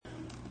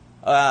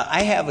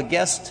I have a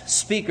guest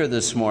speaker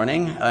this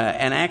morning,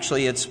 and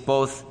actually it's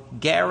both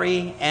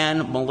Garry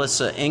and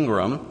Melissa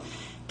Ingraham.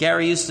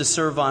 Garry used to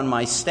serve on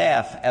my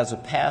staff as a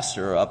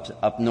pastor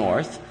up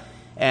north,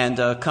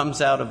 and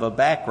comes out of a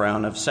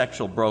background of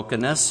sexual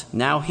brokenness.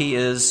 Now he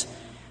is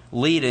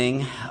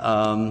leading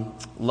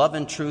Love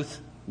and Truth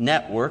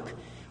Network,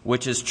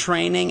 which is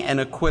training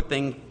and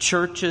equipping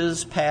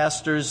churches,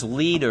 pastors,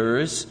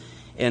 leaders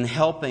in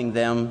helping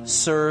them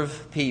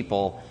serve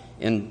people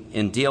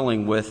in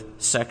dealing with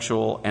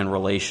sexual and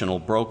relational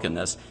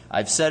brokenness.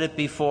 I've said it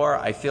before.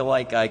 I feel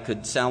like I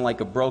could sound like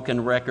a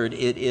broken record.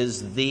 It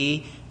is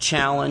the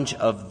challenge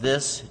of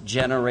this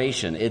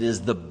generation. It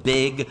is the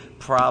big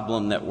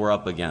problem that we're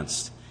up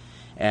against.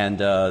 And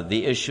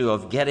the issue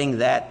of getting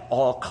that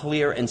all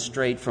clear and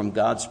straight from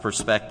God's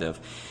perspective.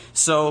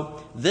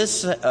 So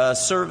this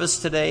service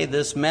today,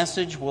 this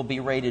message will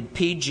be rated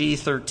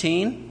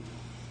PG-13.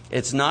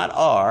 It's not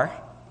R.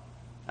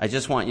 I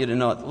just want you to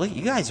know, look,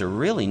 you guys are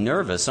really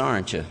nervous,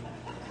 aren't you?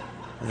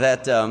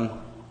 That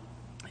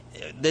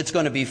it's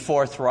going to be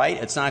forthright.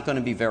 It's not going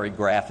to be very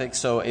graphic.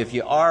 So if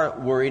you are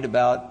worried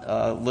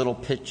about little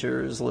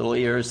pictures, little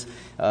ears,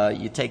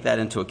 you take that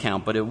into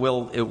account. But it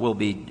will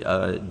be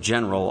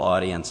general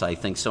audience, I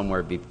think,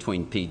 somewhere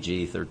between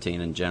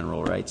PG-13 and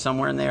general, right?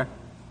 Somewhere in there?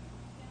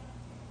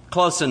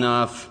 Close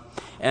enough.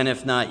 And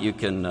if not, you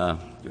can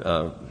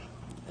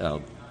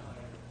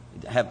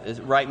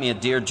write me a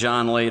Dear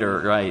John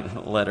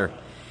letter.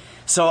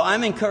 So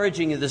I'm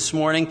encouraging you this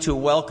morning to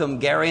welcome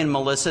Garry and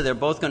Melissa. They're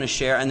both going to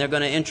share, and they're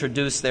going to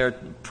introduce their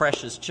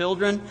precious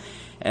children.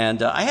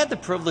 And I had the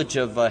privilege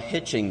of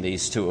hitching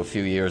these two a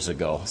few years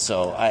ago,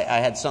 so I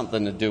had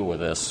something to do with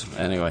this.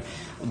 Anyway,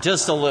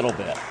 just a little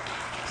bit.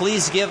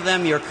 Please give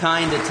them your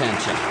kind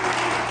attention.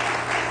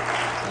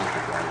 Thank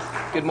you,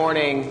 guys. Good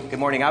morning. Good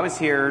morning. I was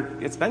here,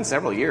 it's been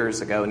several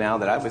years ago now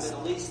that I was...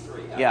 At least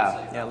three.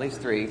 Yeah, at least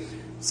three.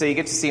 So you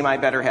get to see my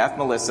better half,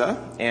 Melissa,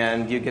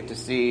 and you get to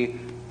see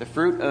the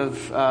fruit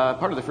of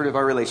part of the fruit of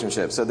our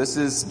relationship. So this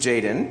is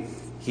Jaden.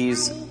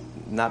 He's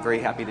not very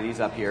happy that he's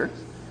up here.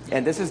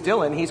 And this is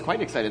Dylan. He's quite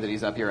excited that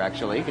he's up here,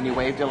 actually. Can you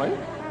wave,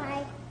 Dylan?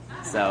 Hi.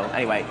 So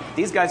anyway,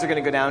 these guys are going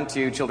to go down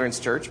to Children's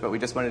Church, but we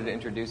just wanted to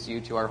introduce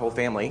you to our whole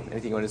family.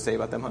 Anything you want to say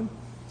about them, hon?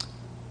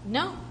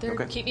 No, they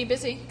okay. Keep me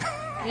busy.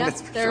 Yeah,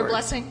 they're a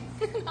blessing.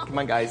 Come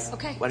on, guys.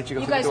 Okay. Why don't you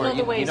go you through guys the door? Know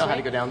the ways, you know right? how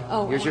to go down.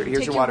 Oh, here's your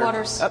take water.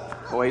 Waters.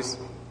 Up, boys.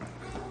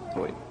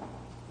 Boy.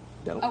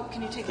 No. Oh,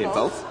 can you take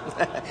both?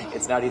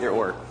 It's not either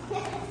or.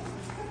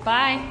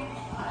 Bye.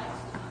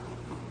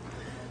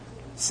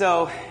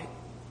 So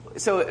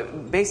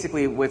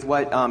basically, with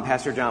what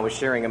Pastor John was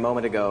sharing a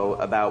moment ago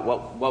about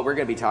what we're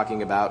going to be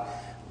talking about,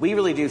 we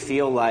really do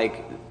feel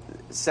like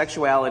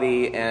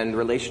sexuality and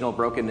relational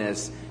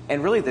brokenness,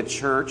 and really the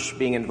church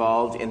being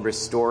involved in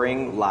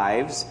restoring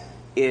lives,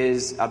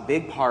 is a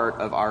big part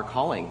of our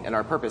calling and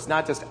our purpose.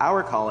 Not just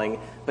our calling,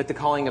 but the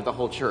calling of the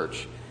whole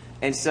church.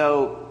 And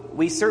so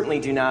we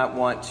certainly do not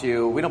want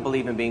to, we don't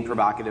believe in being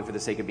provocative for the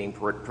sake of being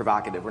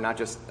provocative. We're not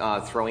just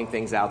throwing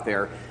things out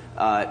there.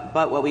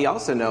 But what we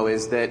also know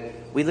is that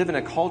we live in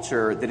a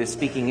culture that is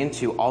speaking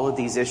into all of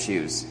these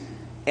issues.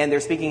 And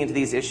they're speaking into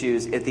these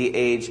issues at the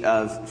age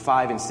of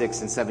 5 and 6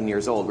 and 7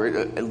 years old.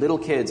 Where little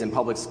kids in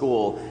public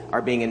school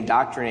are being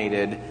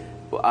indoctrinated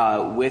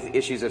with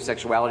issues of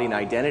sexuality and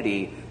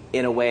identity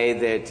in a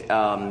way that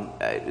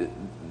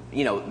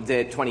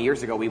that 20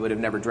 years ago we would have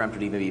never dreamt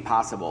would even be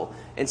possible.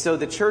 And so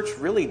the church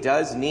really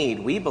does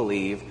we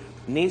believe,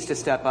 needs to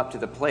step up to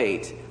the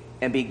plate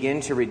and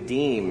begin to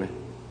redeem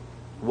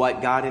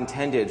what God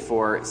intended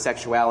for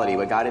sexuality,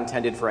 what God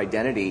intended for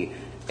identity,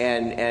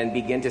 and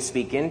begin to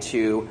speak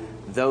into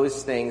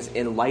those things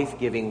in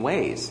life-giving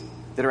ways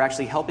that are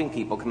actually helping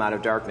people come out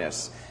of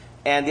darkness.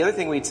 And the other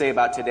thing we'd say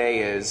about today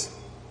is,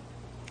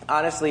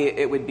 honestly,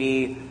 it would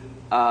be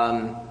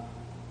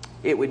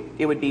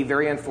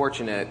very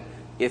unfortunate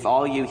if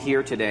all you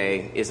hear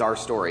today is our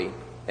story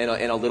and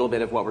a little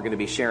bit of what we're going to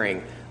be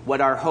sharing.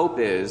 What our hope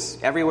is,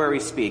 everywhere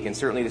we speak, and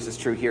certainly this is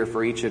true here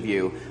for each of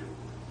you,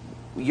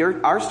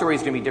 our story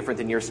is going to be different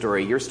than your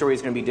story. Your story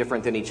is going to be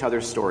different than each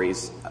other's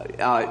stories.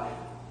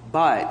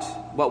 But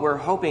what we're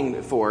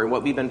hoping for and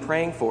what we've been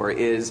praying for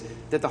is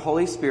that the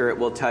Holy Spirit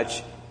will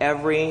touch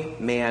every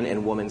man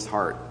and woman's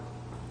heart.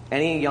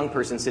 Any young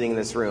person sitting in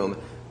this room,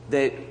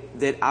 that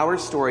our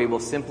story will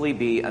simply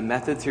be a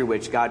method through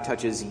which God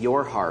touches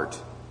your heart,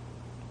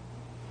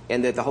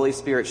 and that the Holy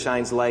Spirit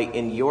shines light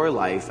in your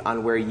life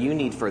on where you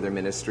need further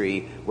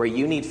ministry, where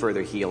you need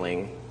further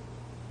healing,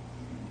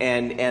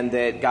 and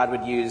that God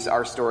would use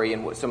our story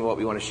and some of what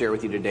we want to share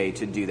with you today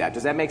to do that.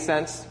 Does that make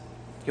sense?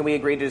 Can we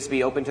agree to just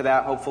be open to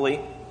that, hopefully?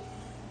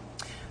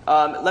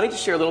 Let me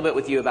just share a little bit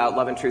with you about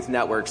Love and Truth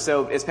Network.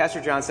 So, as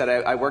Pastor John said,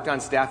 I worked on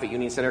staff at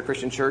Union Center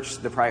Christian Church,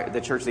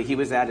 the church that he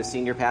was at as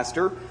senior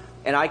pastor.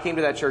 And I came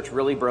to that church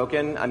really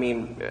broken,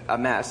 a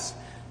mess.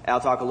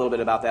 I'll talk a little bit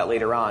about that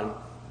later on.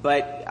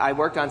 But I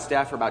worked on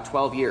staff for about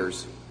 12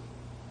 years.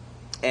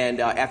 And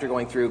after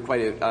going through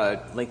quite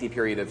a lengthy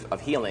period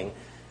of healing.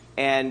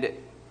 And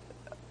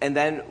And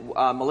then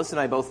Melissa and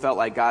I both felt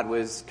like God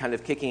was kind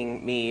of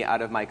kicking me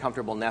out of my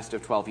comfortable nest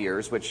of 12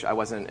 years, which I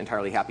wasn't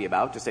entirely happy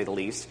about, to say the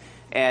least.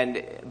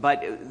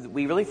 But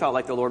we really felt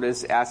like the Lord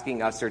is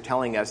asking us or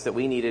telling us that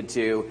we needed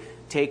to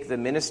take the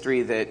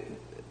ministry that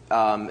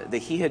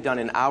He had done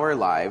in our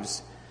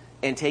lives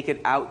and take it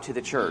out to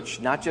the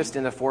church, not just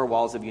in the four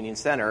walls of Union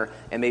Center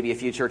and maybe a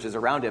few churches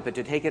around it, but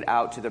to take it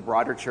out to the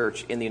broader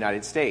church in the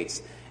United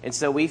States. And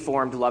so we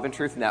formed Love and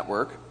Truth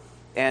Network.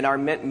 And our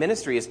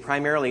ministry is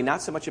primarily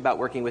not so much about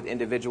working with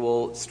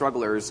individual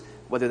strugglers,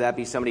 whether that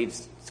be somebody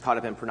caught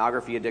up in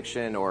pornography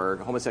addiction or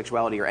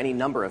homosexuality or any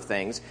number of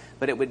things,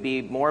 but it would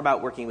be more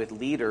about working with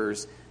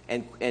leaders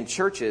and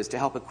churches to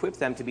help equip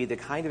them to be the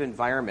kind of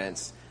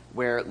environments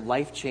where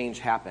life change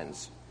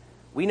happens.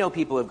 We know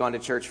people who have gone to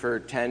church for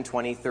 10,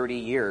 20, 30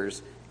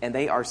 years, and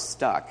they are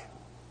stuck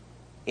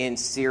in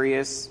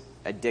serious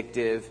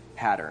addictive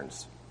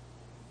patterns.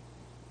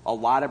 A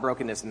lot of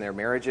brokenness in their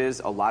marriages,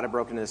 a lot of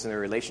brokenness in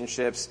their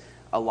relationships,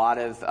 a lot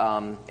of,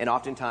 and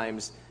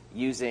oftentimes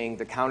using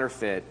the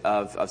counterfeit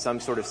of some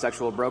sort of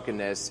sexual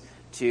brokenness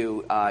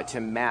to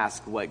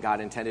mask what God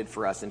intended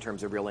for us in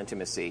terms of real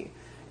intimacy.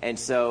 And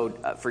so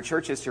for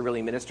churches to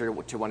really minister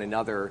to one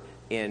another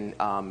in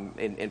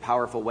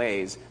powerful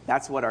ways,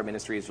 that's what our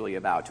ministry is really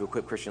about, to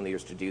equip Christian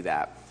leaders to do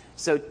that.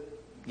 So,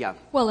 yeah.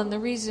 Well, and the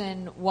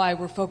reason why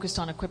we're focused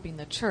on equipping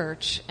the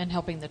church and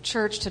helping the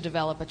church to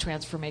develop a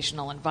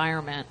transformational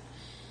environment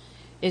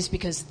is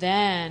because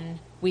then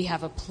we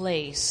have a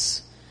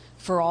place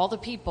for all the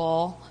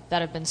people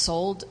that have been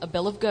sold a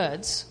bill of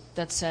goods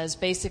that says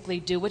basically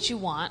do what you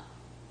want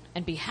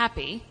and be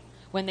happy.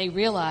 When they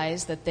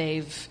realize that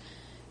they've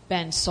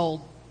been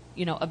sold,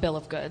 a bill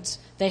of goods,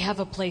 they have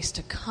a place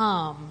to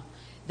come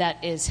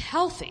that is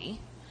healthy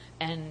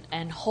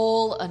and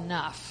whole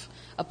enough,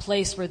 a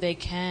place where they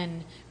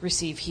can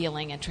receive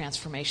healing and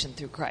transformation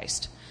through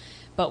Christ.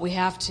 But we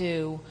have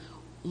to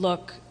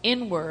look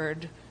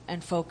inward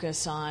and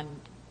focus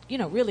on,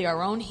 really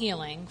our own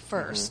healing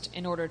first,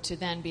 in order to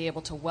then be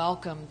able to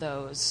welcome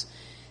those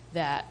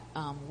that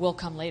will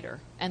come later.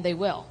 And they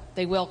will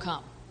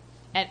come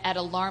at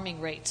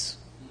alarming rates.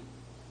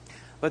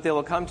 But they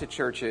will come to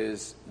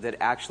churches that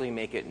actually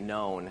make it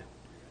known.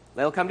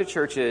 They'll come to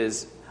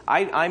churches.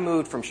 I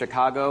moved from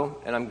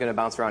Chicago, and I'm going to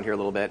bounce around here a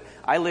little bit.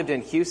 I lived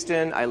in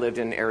Houston, I lived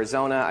in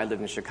Arizona, I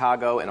lived in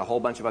Chicago, and a whole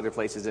bunch of other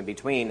places in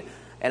between.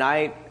 And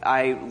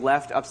I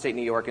left upstate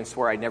New York and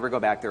swore I'd never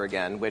go back there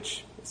again,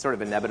 which is sort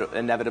of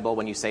inevitable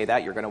when you say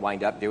that. You're going to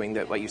wind up doing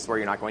what you swore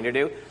you're not going to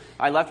do.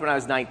 I left when I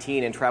was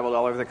 19 and traveled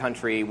all over the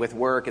country with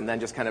work and then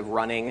just kind of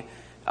running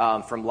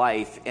from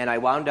life, and I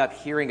wound up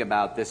hearing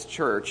about this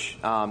church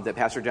that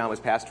Pastor John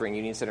was pastoring,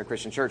 Union Center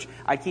Christian Church.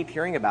 I'd keep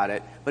hearing about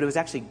it, but it was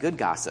actually good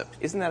gossip.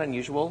 Isn't that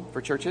unusual for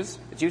churches?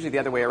 It's usually the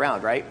other way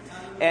around, right?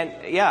 And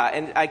yeah,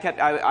 and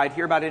I'd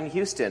hear about it in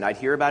Houston. I'd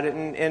hear about it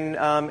in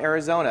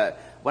Arizona.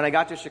 When I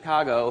got to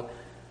Chicago,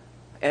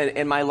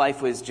 and my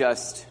life was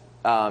just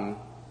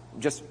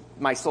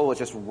my soul was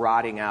just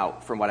rotting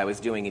out from what I was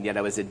doing, and yet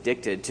I was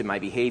addicted to my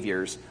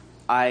behaviors.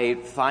 I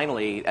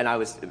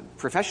was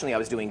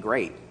professionally doing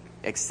great.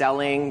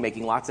 Excelling,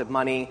 making lots of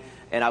money,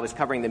 and I was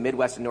covering the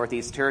Midwest and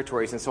Northeast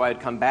territories. And so I'd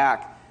come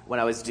back when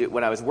I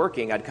was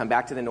working. I'd come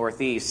back to the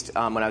Northeast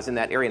when I was in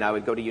that area, and I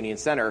would go to Union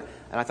Center.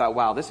 And I thought,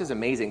 wow, this is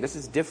amazing. This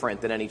is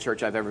different than any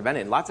church I've ever been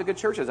in. Lots of good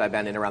churches I've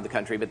been in around the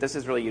country, but this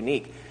is really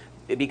unique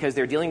because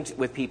they're dealing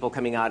with people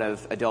coming out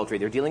of adultery.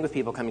 They're dealing with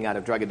people coming out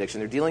of drug addiction.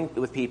 They're dealing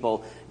with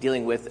people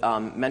dealing with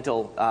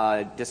mental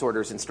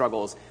disorders and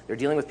struggles. They're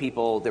dealing with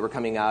people that were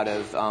coming out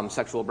of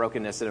sexual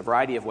brokenness in a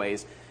variety of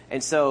ways.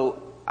 And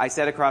so I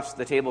sat across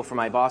the table from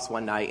my boss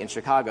one night in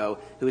Chicago,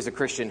 who is a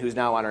Christian who's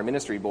now on our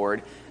ministry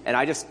board, and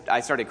I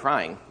started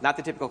crying. Not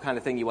the typical kind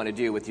of thing you want to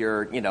do with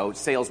your,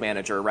 sales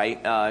manager,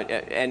 right?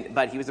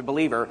 But he was a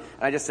believer,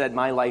 and I just said,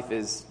 my life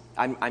is,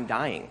 I'm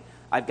dying.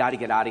 I've got to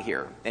get out of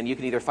here, and you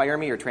can either fire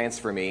me or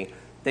transfer me.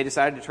 They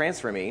decided to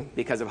transfer me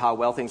because of how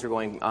well things were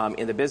going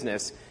in the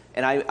business,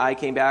 and I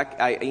came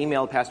back. I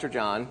emailed Pastor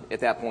John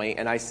at that point,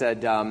 and I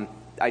said,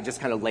 I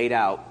just kind of laid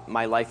out,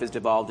 my life has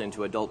devolved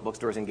into adult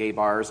bookstores and gay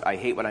bars. I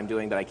hate what I'm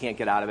doing, but I can't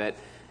get out of it.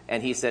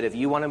 And he said, if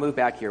you want to move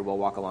back here, we'll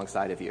walk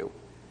alongside of you.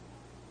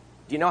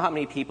 Do you know how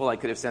many people I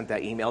could have sent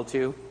that email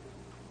to?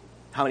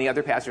 How many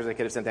other pastors I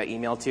could have sent that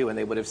email to, and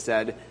they would have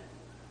said,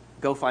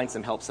 go find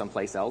some help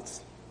someplace else,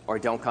 or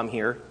don't come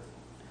here?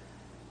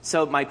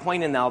 So my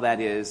point in all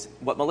that is,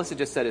 what Melissa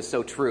just said is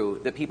so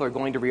true, that people are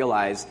going to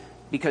realize,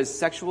 because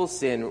sexual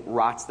sin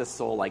rots the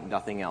soul like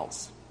nothing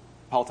else.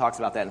 Paul talks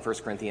about that in 1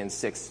 Corinthians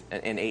 6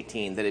 and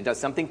 18, that it does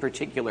something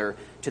particular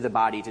to the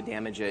body to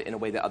damage it in a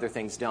way that other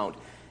things don't.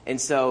 And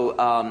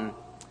so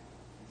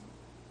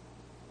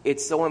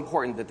it's so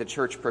important that the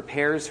church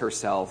prepares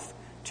herself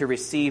to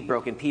receive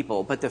broken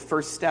people. But the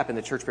first step in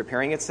the church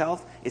preparing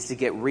itself is to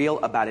get real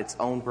about its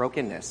own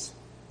brokenness.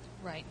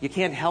 Right. You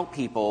can't help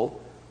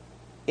people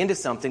into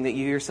something that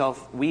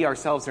we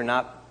ourselves are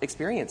not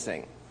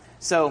experiencing.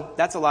 So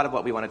that's a lot of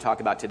what we want to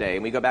talk about today.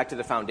 And we go back to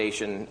the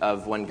foundation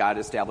of when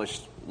God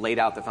laid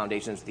out the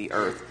foundations of the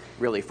earth,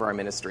 really, for our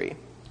ministry.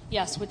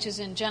 Yes, which is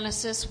in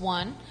Genesis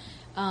 1.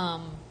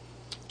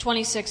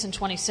 26 and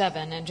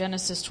 27, and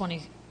Genesis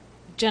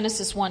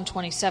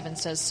 1:27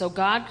 says, "So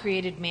God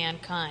created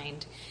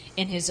mankind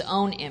in his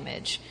own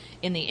image.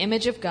 In the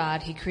image of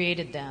God he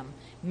created them.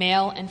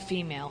 Male and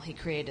female he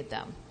created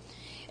them."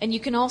 And you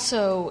can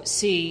also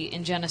see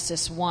in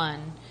Genesis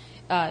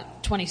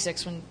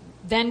 1:26, when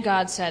then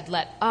God said,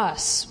 "Let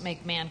us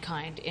make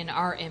mankind in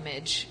our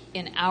image,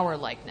 in our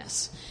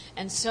likeness."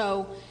 And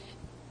so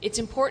it's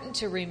important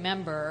to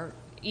remember,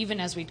 even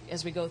as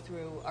we go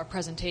through our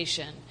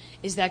presentation,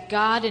 is that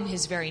God in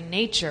his very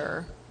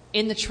nature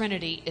in the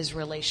Trinity is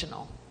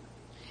relational.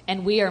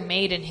 And we are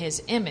made in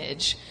his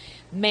image,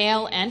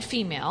 male and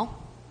female.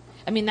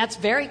 I mean, that's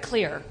very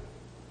clear.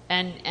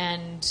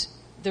 And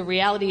the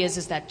reality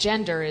is that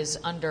gender is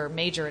under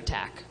major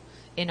attack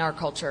in our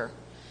culture.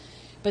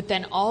 But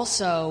then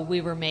also we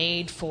were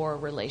made for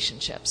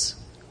relationships.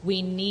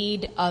 We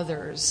need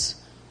others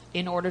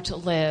in order to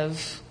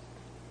live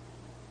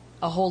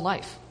a whole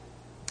life.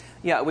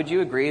 Yeah, would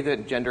you agree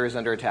that gender is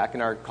under attack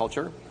in our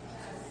culture?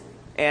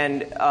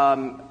 And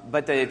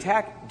but the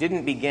attack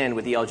didn't begin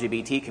with the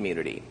LGBT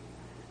community.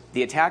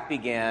 The attack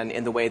began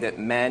in the way that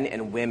men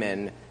and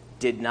women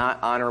did not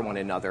honor one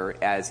another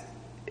as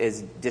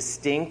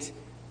distinct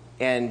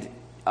and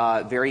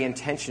very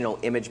intentional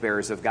image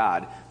bearers of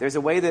God. There's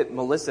a way that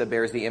Melissa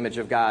bears the image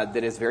of God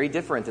that is very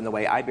different than the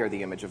way I bear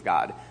the image of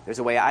God. There's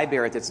a way I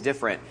bear it that's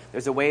different.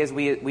 There's a way as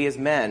we as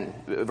men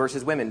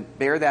versus women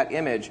bear that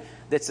image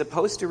that's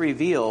supposed to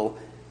reveal.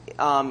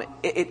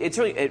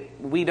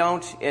 We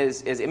don't,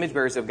 as image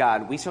bearers of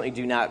God, we certainly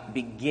do not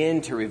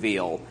begin to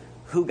reveal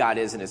who God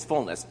is in his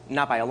fullness,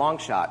 not by a long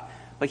shot.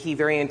 But he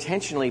very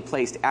intentionally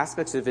placed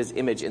aspects of his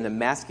image in the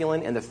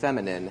masculine and the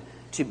feminine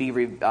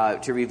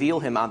to reveal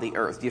him on the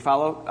earth. Do you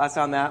follow us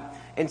on that?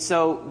 And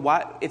so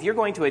if you're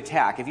going to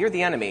attack, if you're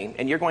the enemy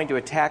and you're going to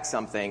attack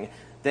something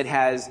that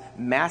has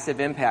massive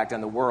impact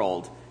on the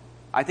world,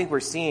 I think we're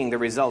seeing the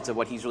results of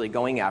what he's really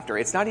going after.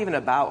 It's not even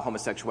about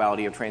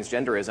homosexuality or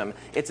transgenderism.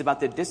 It's about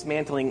the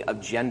dismantling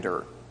of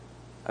gender.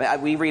 I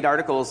mean, we read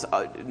articles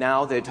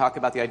now that talk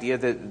about the idea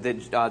that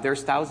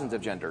there's thousands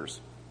of genders.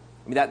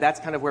 I mean, that's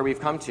kind of where we've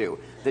come to.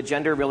 The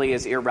gender really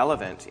is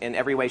irrelevant in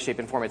every way, shape,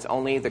 and form. It's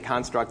only the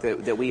construct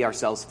that we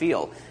ourselves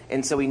feel.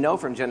 And so we know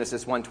from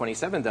Genesis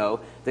 1:27,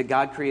 though, that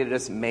God created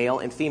us male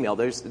and female.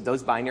 There's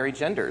those binary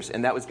genders,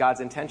 and that was God's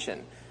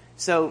intention.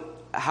 So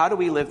how do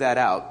we live that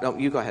out? No,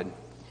 you go ahead.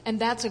 And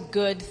that's a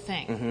good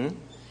thing. Mm-hmm.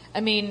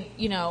 I mean,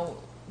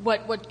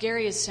 what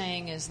Garry is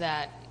saying is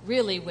that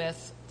really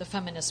with the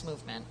feminist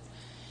movement,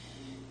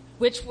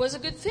 which was a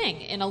good thing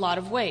in a lot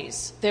of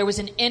ways, there was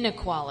an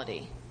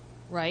inequality,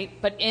 right?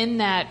 But in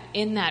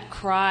that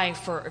cry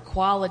for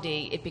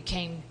equality, it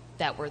became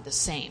that we're the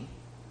same,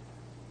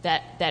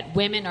 that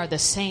women are the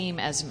same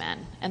as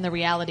men, and the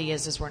reality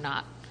is we're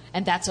not,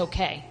 and that's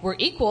okay. We're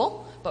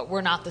equal, but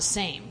we're not the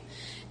same,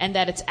 and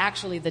that it's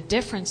actually the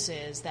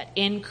differences that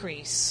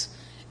increase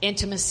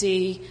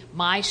intimacy.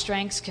 My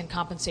strengths can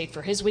compensate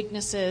for his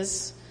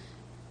weaknesses.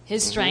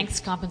 His strengths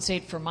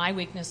compensate for my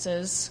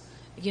weaknesses.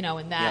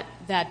 And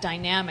that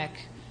dynamic,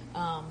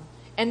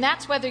 and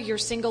that's whether you're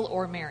single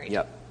or married.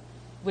 Yep.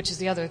 Which is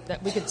the other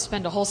that we could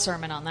spend a whole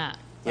sermon on that.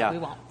 But we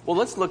won't. Well,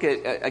 let's look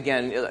at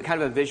again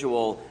kind of a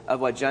visual of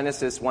what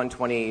Genesis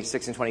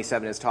 1:26 and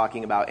 27 is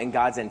talking about and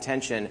God's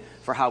intention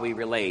for how we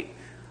relate.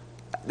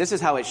 This is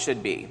how it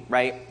should be,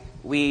 right?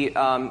 We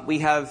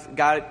have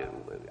God.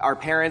 Our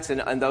parents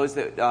and those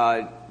that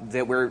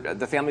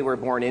the family we're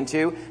born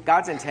into,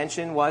 God's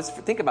intention was,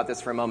 think about this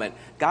for a moment,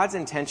 God's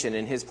intention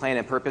and his plan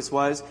and purpose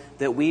was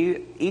that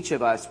each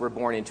of us were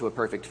born into a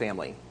perfect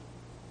family.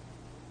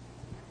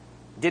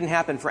 Didn't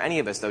happen for any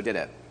of us, though, did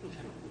it?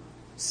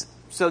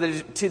 So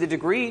to the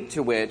degree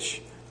to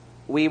which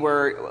we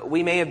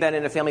may have been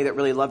in a family that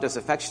really loved us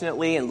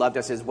affectionately and loved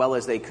us as well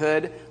as they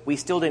could, we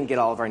still didn't get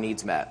all of our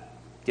needs met.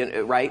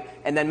 Right?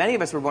 And then many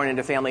of us were born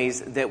into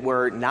families that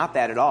were not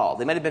that at all.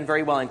 They might have been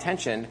very well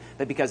intentioned,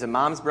 but because of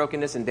mom's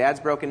brokenness and dad's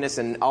brokenness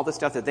and all the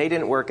stuff that they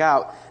didn't work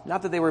out,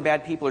 not that they were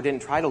bad people or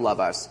didn't try to love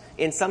us.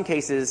 In some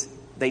cases,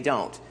 they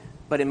don't.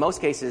 But in most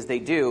cases, they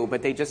do,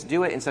 but they just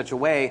do it in such a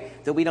way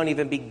that we don't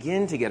even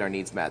begin to get our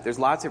needs met. There's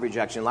lots of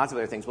rejection, lots of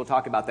other things. We'll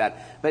talk about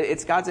that. But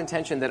it's God's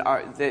intention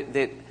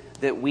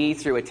that we,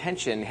 through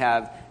attention,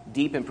 have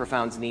deep and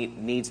profound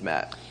needs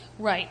met.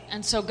 Right.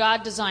 And so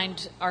God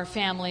designed our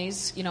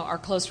families, our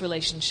close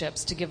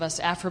relationships to give us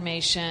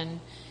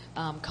affirmation,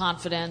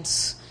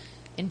 confidence,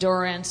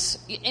 endurance.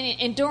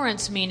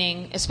 Endurance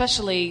meaning,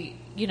 especially,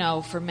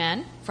 for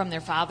men from their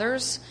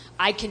fathers,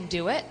 I can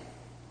do it.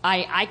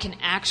 I can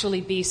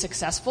actually be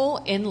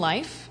successful in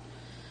life.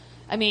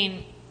 I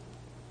mean,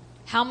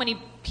 how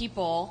many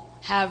people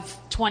have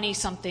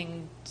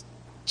 20-something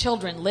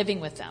children living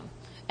with them,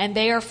 and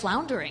they are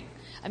floundering?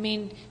 I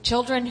mean,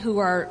 children who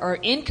are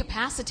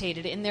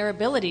incapacitated in their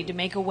ability to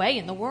make a way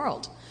in the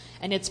world.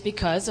 And it's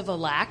because of a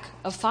lack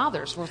of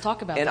fathers. We'll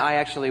talk about that. And I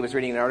actually was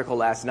reading an article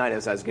last night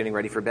as I was getting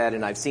ready for bed,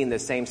 and I've seen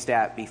this same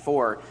stat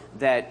before,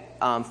 that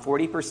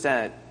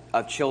 40%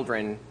 of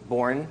children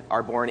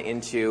are born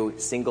into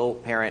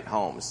single-parent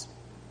homes.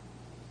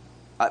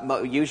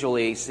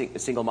 usually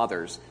single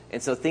mothers.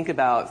 And so think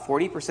about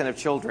 40% of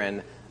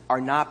children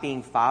are not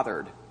being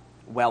fathered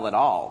well at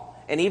all.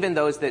 And even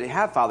those that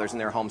have fathers in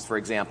their homes, for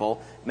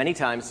example, many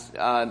times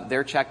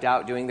they're checked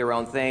out doing their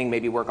own thing,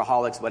 maybe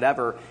workaholics,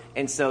 whatever.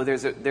 And so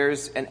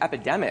there's an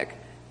epidemic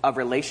of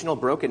relational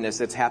brokenness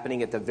that's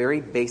happening at the very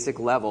basic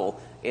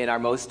level in our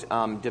most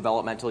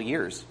developmental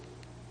years.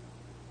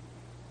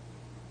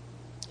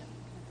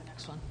 The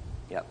next one.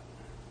 Yep.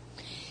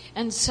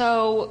 And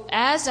so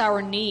as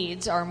our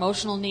needs, our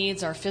emotional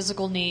needs, our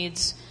physical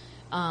needs,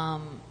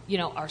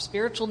 our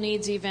spiritual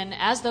needs even,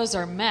 as those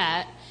are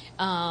met,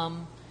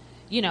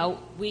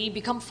 we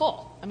become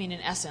full. I mean,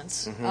 in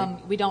essence,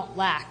 we don't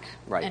lack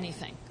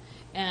anything.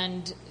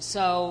 And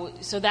so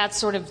that's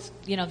sort of,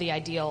 the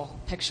ideal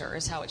picture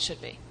is how it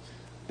should be.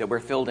 That we're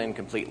filled in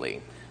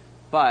completely.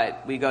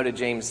 But we go to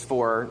James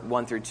 4,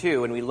 1 through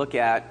 2, and we look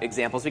at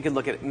examples. We could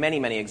look at many,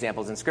 many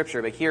examples in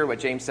Scripture, but here what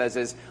James says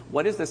is,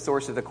 what is the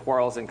source of the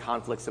quarrels and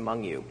conflicts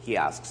among you? He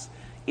asks.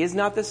 Is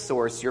not the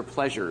source your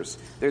pleasures?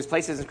 There's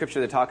places in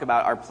Scripture that talk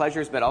about our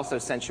pleasures, but also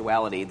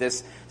sensuality.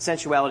 This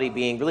sensuality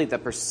being really the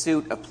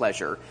pursuit of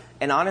pleasure.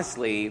 And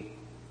honestly,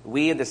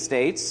 we in the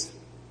States,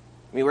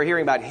 we're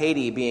hearing about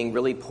Haiti being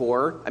really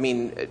poor.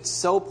 It's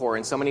so poor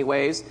in so many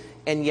ways.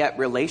 And yet,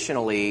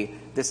 relationally,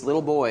 this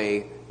little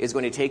boy is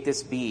going to take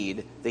this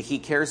bead that he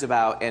cares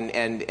about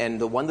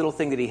and the one little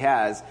thing that he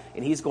has,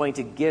 and he's going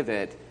to give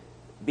it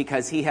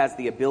because he has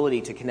the ability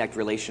to connect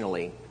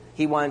relationally.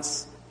 He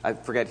wants, I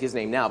forget his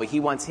name now, but he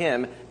wants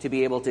him to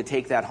be able to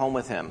take that home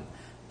with him.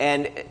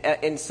 And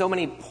in so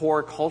many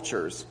poor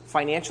cultures,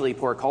 financially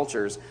poor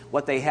cultures,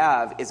 what they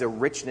have is a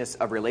richness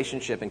of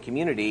relationship and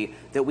community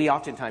that we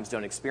oftentimes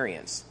don't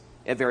experience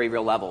at very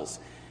real levels.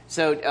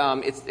 So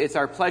it's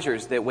our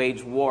pleasures that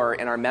wage war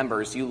in our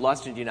members. You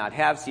lust and do not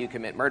have, so you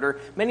commit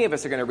murder. Many of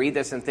us are going to read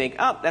this and think,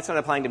 oh, that's not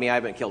applying to me. I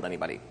haven't killed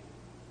anybody.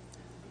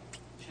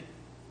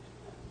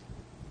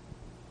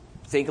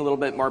 Think a little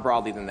bit more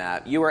broadly than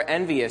that. You are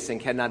envious and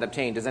cannot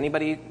obtain. Does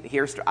anybody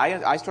here?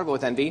 I struggle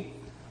with envy.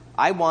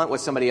 I want what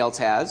somebody else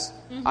has.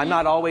 Mm-hmm. I'm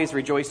not always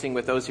rejoicing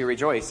with those who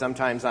rejoice.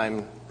 Sometimes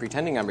I'm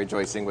pretending I'm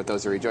rejoicing with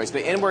those who rejoice.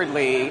 But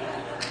inwardly,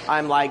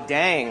 I'm like,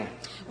 dang.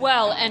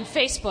 Well, and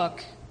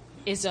Facebook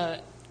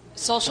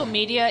social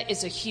media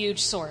is a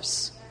huge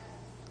source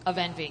of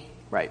envy.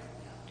 Right.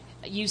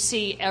 You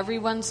see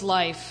everyone's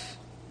life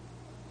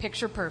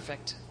picture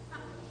perfect.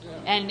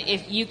 And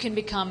if you can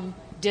become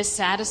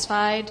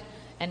dissatisfied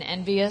and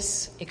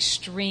envious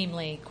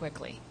extremely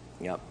quickly.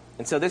 Yep.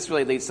 And so this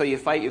really leads, so you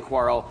fight, you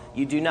quarrel,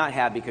 you do not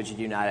have because you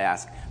do not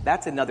ask.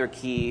 That's another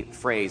key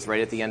phrase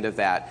right at the end of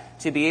that.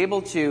 To be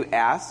able to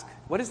ask,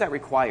 what does that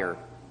require?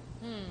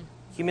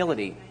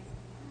 Humility.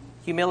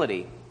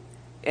 Humility.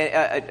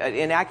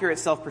 An accurate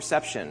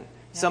self-perception. Yeah.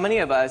 So many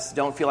of us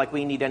don't feel like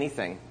we need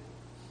anything.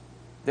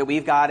 That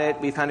we've got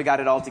it, we've kind of got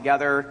it all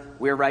together,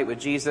 we're right with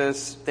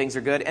Jesus, things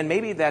are good. And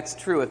maybe that's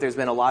true if there's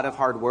been a lot of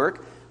hard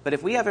work, but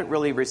if we haven't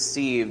really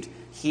received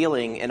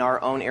healing in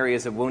our own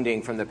areas of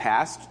wounding from the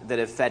past that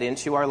have fed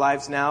into our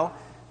lives now,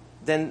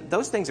 then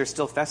those things are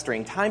still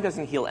festering. Time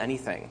doesn't heal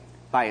anything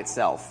by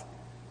itself.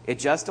 It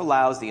just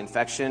allows the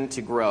infection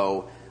to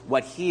grow.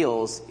 What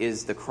heals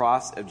is the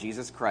cross of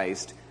Jesus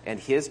Christ and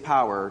his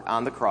power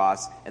on the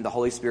cross and the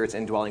Holy Spirit's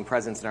indwelling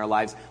presence in our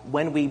lives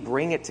when we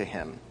bring it to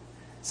him.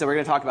 So we're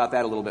going to talk about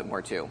that a little bit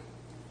more too.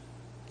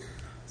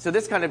 So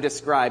this kind of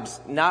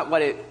describes not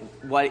what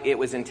it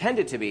was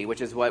intended to be,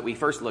 which is what we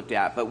first looked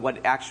at, but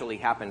what actually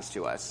happens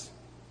to us.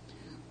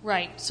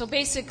 Right. So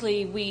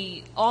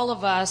basically, all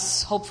of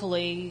us,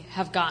 hopefully,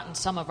 have gotten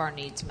some of our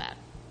needs met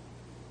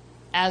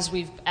as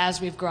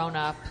we've grown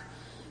up,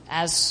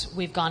 as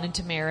we've gone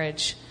into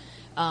marriage.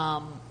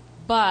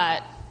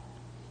 But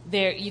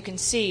there, you can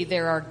see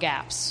there are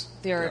gaps.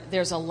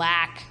 There's a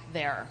lack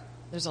there.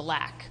 There's a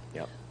lack.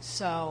 Yep.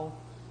 So.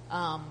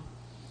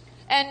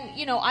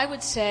 And, I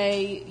would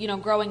say,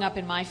 growing up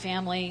in my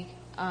family,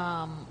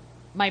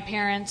 my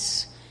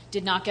parents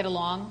did not get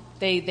along.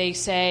 They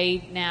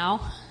say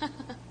now,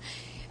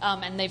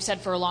 and they've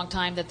said for a long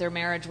time that their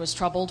marriage was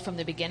troubled from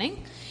the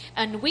beginning.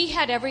 And we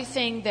had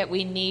everything that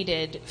we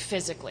needed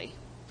physically.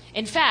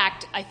 In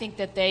fact, I think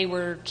that they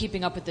were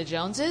keeping up with the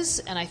Joneses,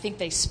 and I think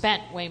they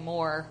spent way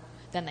more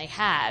than they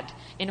had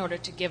in order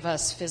to give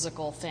us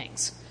physical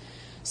things.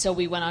 So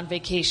we went on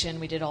vacation,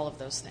 we did all of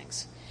those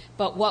things.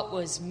 But what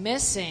was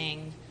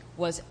missing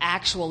was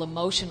actual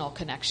emotional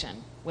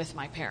connection with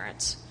my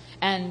parents.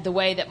 And the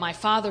way that my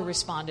father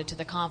responded to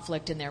the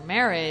conflict in their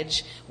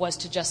marriage was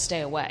to just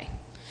stay away.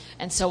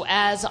 And so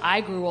as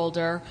I grew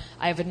older,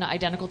 I have an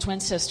identical twin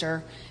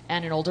sister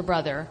and an older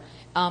brother.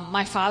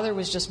 My father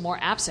was just more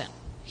absent.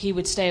 He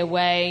would stay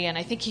away, and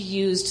I think he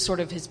used sort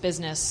of his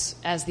business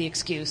as the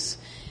excuse.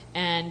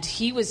 And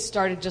he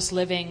started just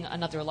living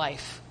another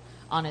life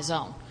on his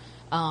own.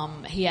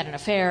 He had an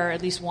affair,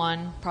 at least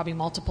one, probably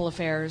multiple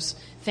affairs,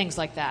 things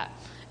like that.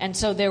 And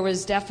so there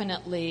was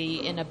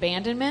definitely an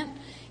abandonment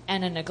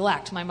and a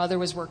neglect. My mother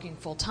was working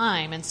full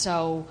time, and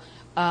so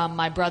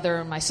my brother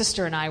and my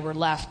sister and I were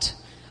left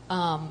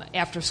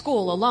after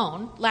school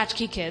alone,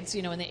 latchkey kids,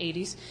 in the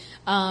 80s,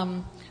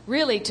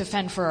 really to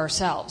fend for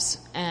ourselves.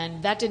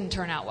 And that didn't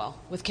turn out well.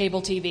 With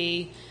cable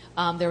TV,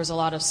 there was a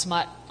lot of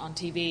smut on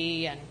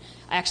TV, and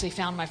I actually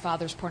found my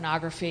father's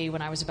pornography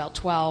when I was about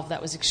 12.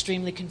 That was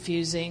extremely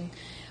confusing.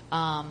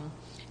 And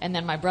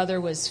then my brother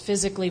was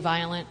physically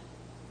violent.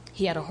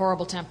 He had a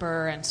horrible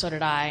temper, and so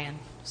did I. And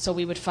so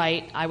we would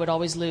fight. I would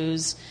always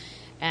lose.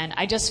 And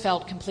I just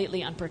felt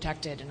completely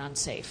unprotected and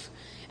unsafe.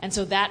 And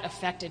so that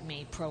affected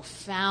me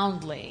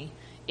profoundly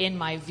in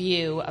my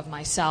view of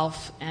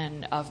myself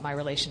and of my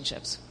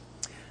relationships.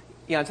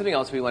 Yeah, and something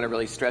else we want to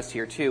really stress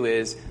here, too,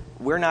 is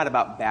we're not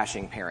about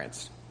bashing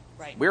parents.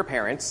 Right. We're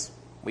parents.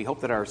 We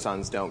hope that our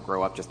sons don't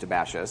grow up just to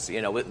bash us.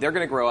 They're going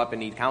to grow up and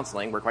need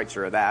counseling. We're quite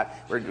sure of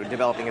that. We're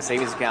developing a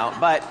savings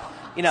account. But,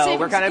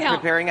 we're kind of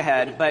preparing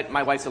ahead. But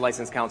my wife's a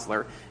licensed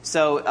counselor.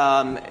 So,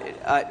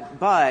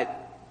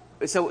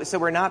 So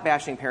we're not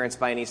bashing parents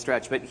by any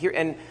stretch, but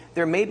and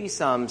there may be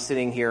some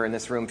sitting here in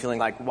this room feeling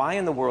like, why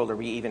in the world are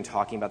we even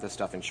talking about this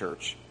stuff in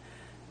church?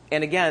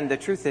 And again, the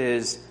truth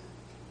is,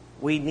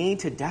 we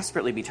need to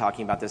desperately be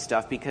talking about this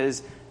stuff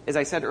because, as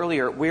I said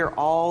earlier, we're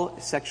all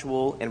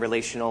sexual and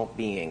relational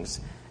beings.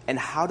 And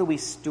how do we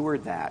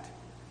steward that?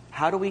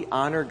 How do we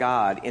honor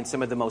God in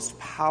some of the most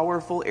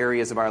powerful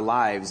areas of our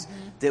lives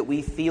that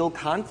we feel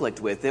conflict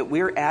with, that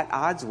we're at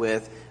odds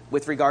with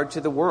regard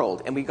to the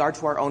world and regard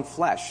to our own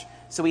flesh?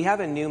 So we have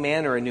a new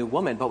man or a new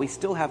woman, but we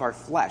still have our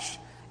flesh.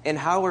 And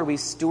how are we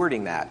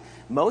stewarding that?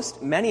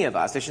 Many of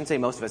us, I shouldn't say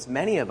most of us,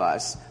 many of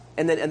us,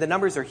 and the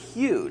numbers are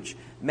huge,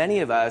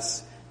 many of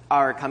us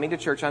are coming to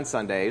church on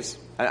Sundays,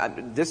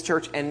 this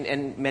church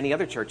and many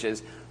other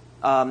churches,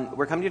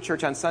 we're coming to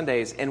church on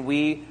Sundays, and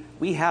we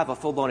have a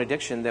full-blown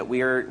addiction that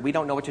we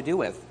don't know what to do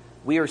with.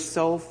 We are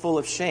so full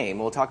of shame.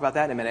 We'll talk about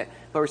that in a minute.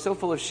 But we're so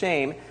full of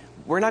shame,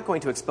 we're not going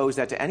to expose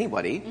that to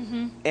anybody.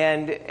 Mm-hmm.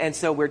 And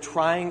so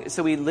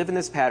we live in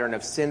this pattern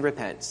of sin,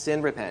 repent,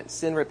 sin, repent,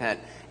 sin,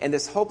 repent, and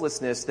this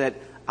hopelessness that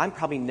I'm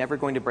probably never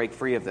going to break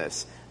free of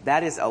this.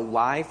 That is a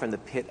lie from the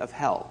pit of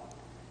hell.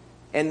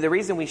 And the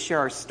reason we share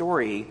our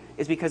story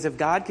is because if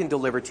God can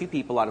deliver 2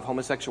 people out of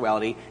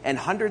homosexuality and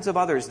hundreds of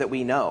others that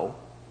we know,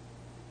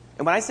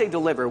 and when I say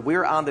deliver,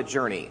 we're on the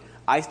journey.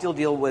 I still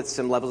deal with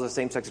some levels of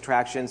same-sex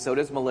attraction, so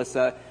does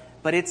Melissa,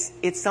 but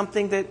it's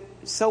something that,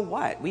 so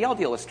what? We all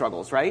deal with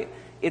struggles, right?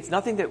 It isn't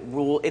something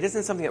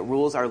that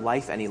rules our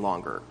life any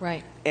longer.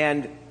 Right.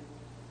 And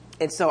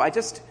so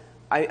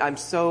I'm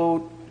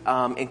so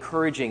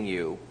encouraging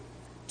you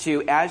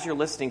to, as you're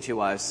listening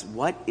to us,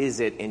 what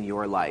is it in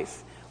your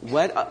life?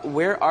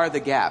 Where are the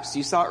gaps?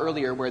 You saw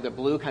earlier where the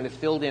blue kind of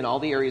filled in all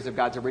the areas of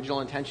God's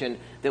original intention,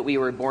 that we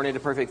were born into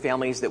perfect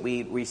families, that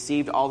we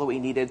received all that we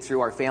needed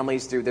through our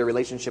families, through their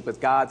relationship with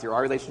God, through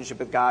our relationship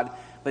with God.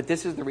 But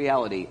this is the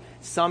reality.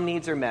 Some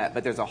needs are met,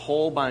 but there's a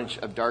whole bunch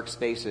of dark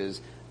spaces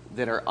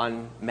that are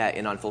unmet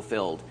and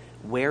unfulfilled.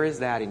 Where is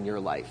that in your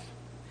life?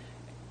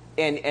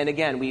 And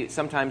again,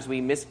 sometimes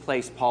we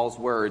misplace Paul's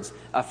words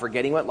of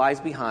forgetting what lies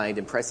behind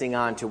and pressing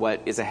on to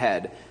what is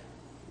ahead.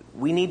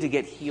 We need to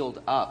get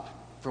healed up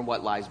from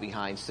what lies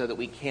behind so that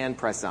we can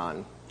press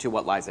on to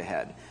what lies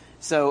ahead.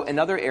 So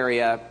another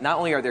area, not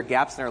only are there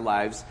gaps in our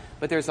lives,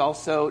 but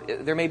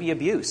there may be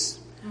abuse.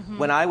 Mm-hmm.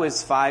 When I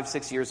was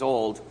 5-6 years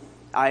old,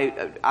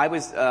 when I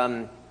was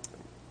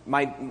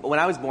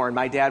born,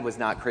 my dad was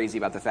not crazy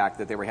about the fact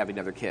that they were having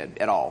another kid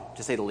at all,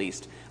 to say the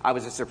least. I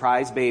was a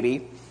surprise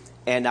baby,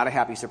 and not a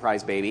happy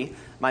surprise baby.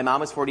 My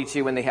mom was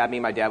 42 when they had me.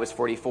 My dad was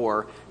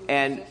 44,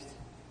 and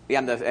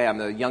I'm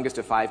the youngest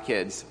of 5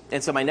 kids.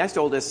 And so my next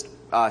oldest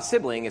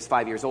sibling is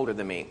 5 years older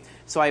than me.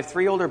 So I have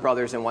 3 older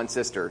brothers and 1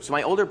 sister. So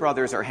my older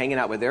brothers are hanging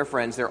out with their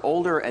friends. They're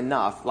older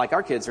enough, like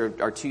our kids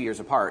are 2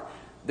 years apart.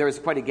 There's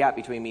quite a gap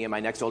between me and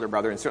my next older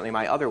brother, and certainly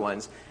my other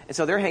ones. And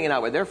so they're hanging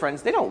out with their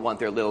friends. They don't want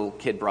their little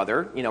kid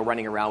brother,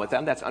 running around with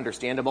them. That's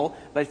understandable.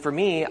 But for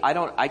me,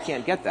 I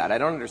can't get that. I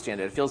don't understand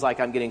it. It feels like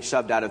I'm getting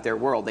shoved out of their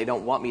world. They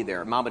don't want me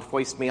there. Mom would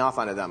foist me off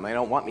onto them. They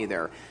don't want me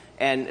there.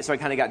 And so I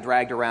kind of got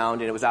dragged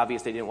around, and it was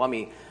obvious they didn't want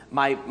me.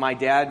 My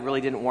dad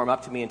really didn't warm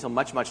up to me until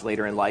much, much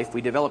later in life.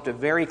 We developed a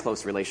very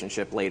close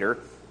relationship later,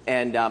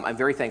 and I'm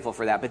very thankful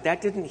for that. But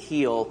that didn't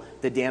heal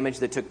the damage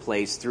that took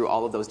place through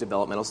all of those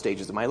developmental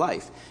stages of my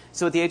life.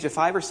 So at the age of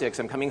 5 or 6,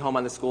 I'm coming home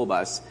on the school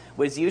bus,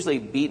 was usually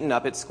beaten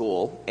up at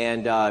school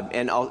and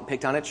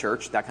picked on at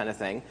church, that kind of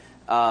thing.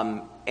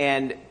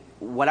 And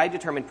what I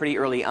determined pretty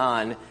early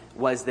on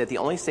was that the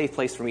only safe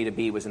place for me to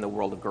be was in the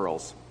world of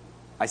girls.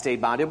 I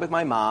stayed bonded with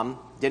my mom,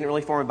 didn't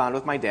really form a bond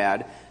with my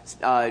dad,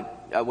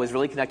 was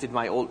really connected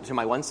to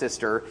my one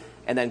sister,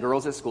 and then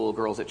girls at school,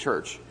 girls at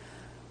church.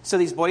 So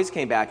these boys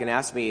came back and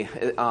asked me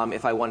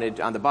if I wanted,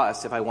 on the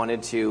bus, if I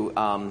wanted to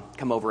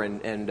come over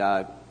and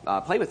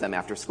play with them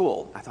after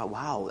school. I thought,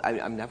 wow,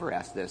 I've never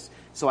asked this.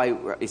 So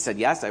I said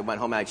yes. I went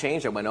home and I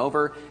changed. I went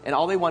over, and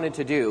all they wanted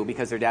to do,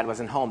 because their dad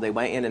wasn't home, they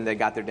went in and they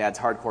got their dad's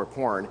hardcore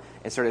porn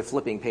and started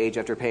flipping page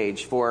after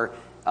page. For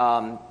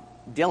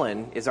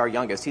Dylan is our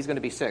youngest. He's going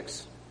to be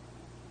 6.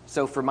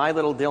 So for my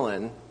little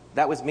Dylan,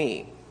 that was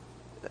me,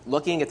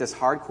 looking at this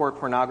hardcore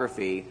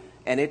pornography,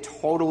 and it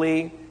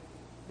totally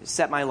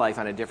set my life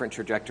on a different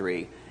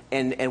trajectory.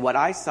 And what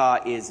I saw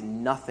is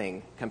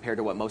nothing compared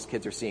to what most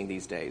kids are seeing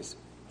these days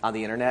on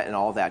the internet and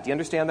all of that. Do you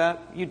understand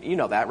that? You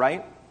know that,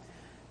 right?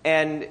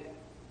 And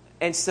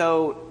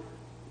so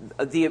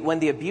when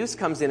the abuse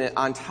comes in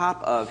on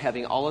top of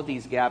having all of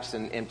these gaps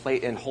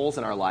and holes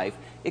in our life,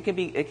 it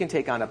can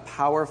take on a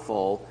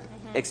powerful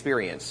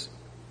experience.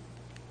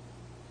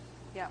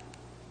 Yeah.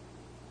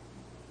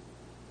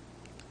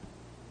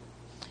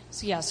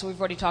 So we've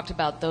already talked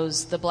about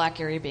the black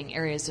area being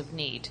areas of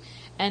need.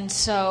 And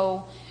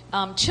so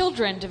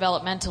children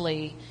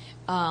developmentally,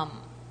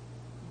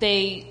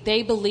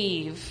 they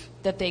believe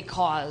that they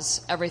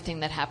cause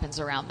everything that happens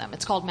around them.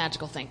 It's called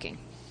magical thinking.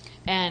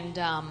 And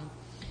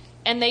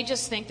they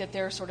just think that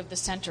they're sort of the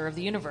center of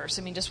the universe.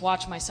 I mean, just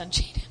watch my son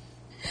Jaden.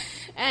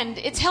 And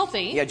it's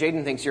healthy. Yeah,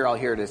 Jaden thinks you're all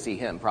here to see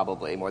him,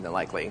 probably, more than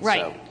likely.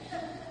 Right. So.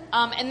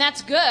 And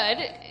that's good,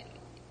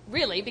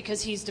 really,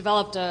 because he's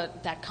developed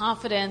that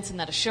confidence and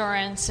that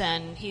assurance,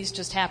 and he's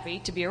just happy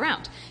to be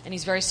around. And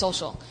he's very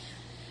social.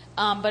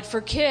 But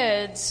for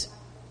kids,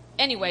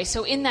 anyway,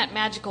 so in that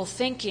magical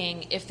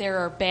thinking, if there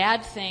are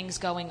bad things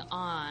going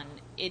on,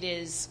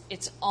 it's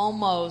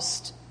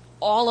almost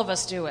all of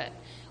us do it.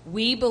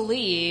 We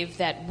believe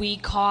that we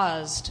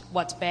caused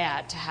what's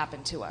bad to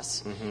happen to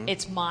us. Mm-hmm.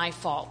 It's my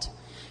fault.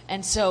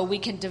 And so we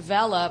can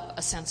develop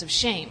a sense of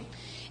shame.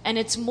 And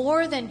it's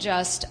more than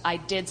just, I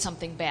did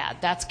something bad.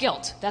 That's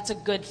guilt. That's a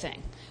good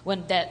thing.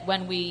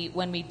 When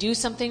we do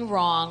something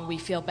wrong, we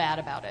feel bad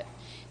about it.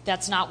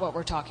 That's not what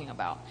we're talking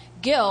about.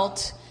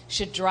 Guilt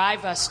should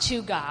drive us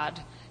to God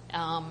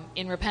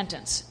in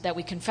repentance, that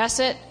we confess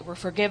it, we're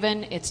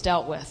forgiven, it's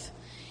dealt with.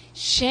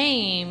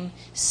 Shame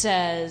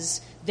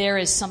says there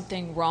is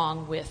something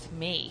wrong with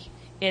me.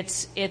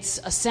 It's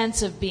a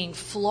sense of being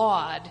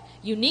flawed,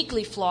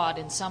 uniquely flawed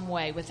in some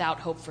way, without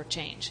hope for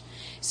change.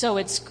 So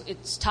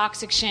it's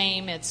toxic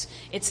shame. It's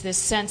this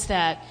sense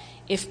that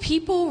if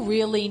people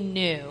really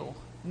knew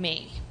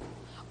me,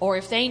 or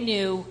if they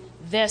knew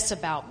this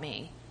about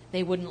me,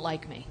 they wouldn't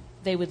like me.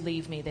 They would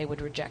leave me. They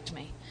would reject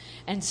me.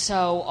 And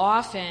so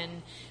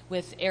often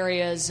with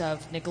areas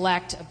of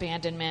neglect,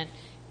 abandonment,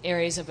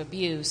 areas of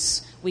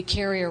abuse, we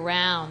carry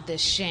around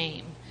this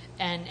shame.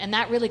 And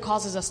that really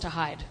causes us to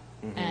hide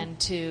and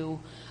to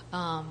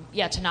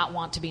not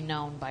want to be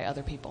known by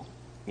other people.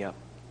 Yeah.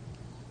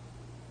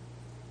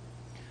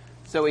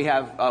 So we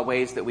have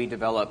ways that we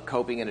develop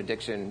coping and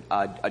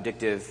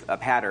addictive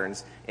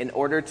patterns in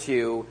order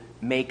to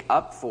make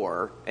up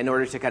for, in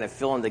order to kind of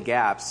fill in the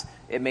gaps.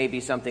 It may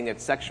be something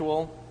that's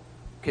sexual,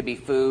 could be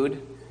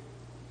food,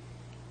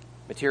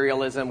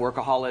 materialism,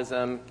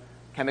 workaholism,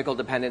 chemical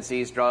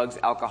dependencies, drugs,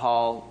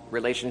 alcohol,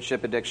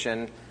 relationship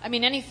addiction. I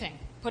mean, anything.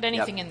 Put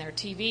anything in there.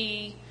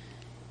 TV.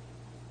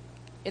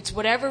 It's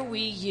whatever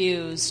we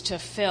use to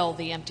fill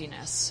the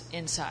emptiness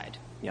inside.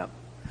 Yep.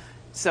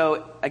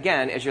 So,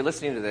 again, as you're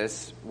listening to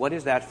this, what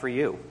is that for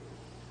you?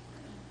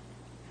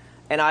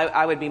 And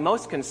I would be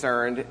most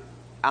concerned,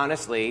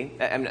 honestly,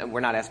 and we're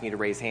not asking you to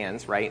raise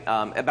hands, right?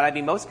 But I'd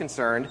be most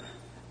concerned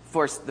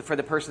for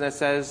the person that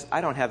says,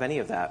 I don't have any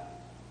of that.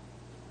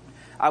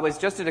 I was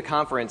just at a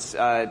conference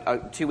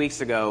 2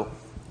 weeks ago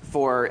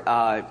for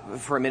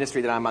a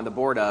ministry that I'm on the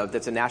board of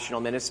that's a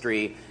national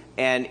ministry,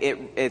 and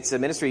it's a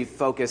ministry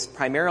focused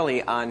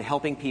primarily on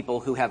helping people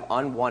who have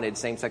unwanted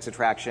same-sex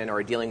attraction or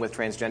are dealing with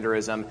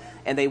transgenderism,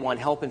 and they want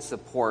help and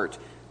support.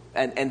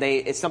 And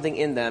it's something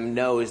in them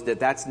knows that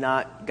that's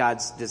not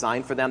God's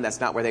design for them. That's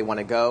not where they want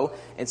to go.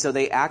 And so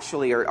they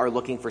actually are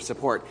looking for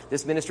support.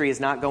 This ministry is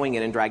not going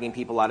in and dragging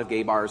people out of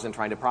gay bars and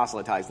trying to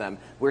proselytize them.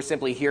 We're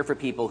simply here for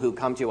people who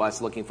come to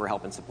us looking for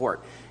help and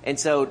support. And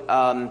so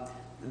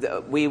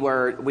there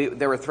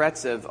were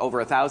threats of over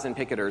 1,000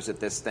 picketers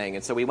at this thing.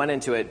 And so we went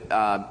into it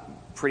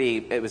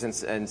it was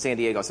in San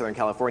Diego, Southern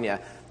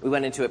California. We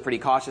went into it pretty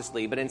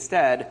cautiously, but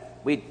instead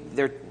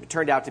there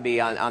turned out to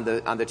be on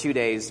the 2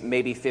 days,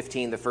 maybe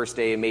 15 the first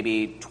day,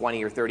 maybe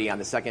 20 or 30 on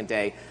the second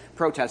day,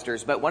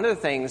 protesters. But one of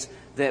the things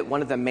that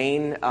one of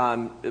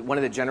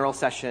the general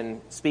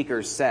session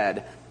speakers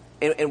said,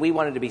 and we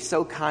wanted to be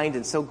so kind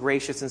and so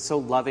gracious and so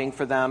loving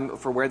for them,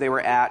 for where they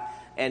were at,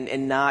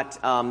 and not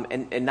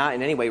in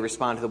any way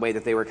respond to the way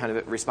that they were kind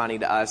of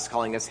responding to us,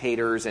 calling us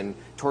haters and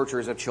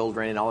torturers of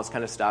children and all this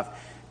kind of stuff.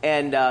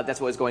 And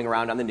that's what was going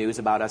around on the news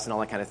about us and all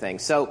that kind of thing.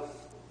 So,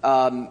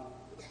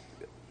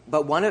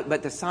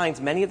 but the signs,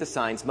 many of the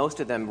signs, most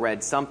of them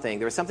read something.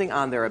 There was something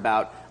on there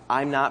about,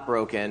 I'm not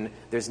broken.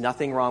 There's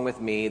nothing wrong with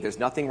me. There's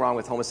nothing wrong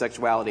with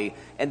homosexuality.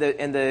 And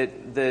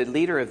the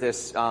leader of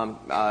this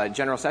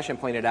general session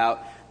pointed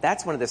out,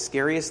 that's one of the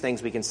scariest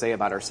things we can say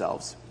about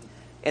ourselves.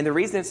 And the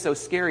reason it's so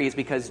scary is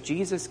because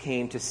Jesus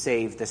came to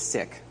save the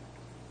sick.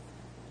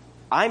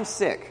 I'm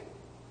sick.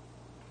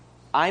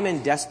 I'm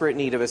in desperate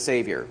need of a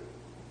Savior.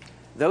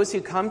 Those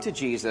who come to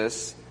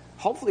Jesus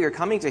hopefully are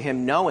coming to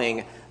him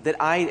knowing that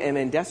I am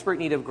in desperate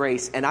need of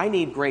grace, and I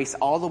need grace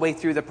all the way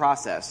through the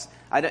process.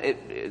 I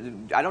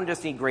don't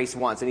just need grace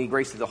once. I need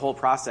grace through the whole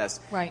process.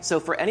 Right. So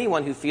for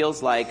anyone who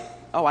feels like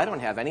oh, I don't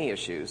have any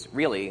issues,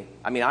 really.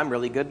 I mean, I'm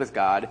really good with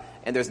God,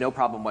 and there's no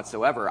problem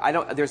whatsoever.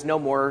 There's no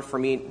more for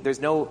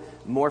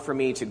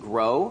me to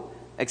grow,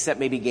 except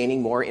maybe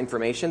gaining more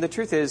information. The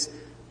truth is,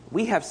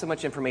 we have so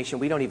much information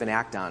we don't even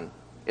act on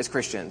as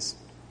Christians.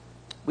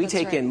 We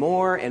take in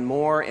more and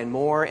more and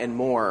more and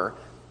more,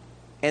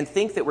 and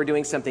think that we're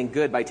doing something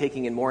good by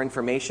taking in more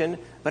information,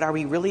 but are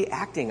we really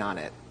acting on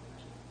it?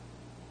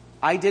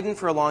 I didn't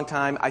for a long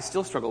time. I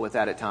still struggle with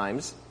that at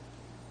times.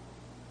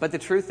 But the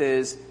truth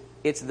is,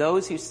 it's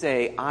those who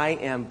say, I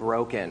am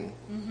broken,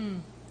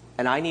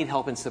 and I need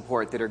help and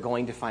support that are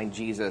going to find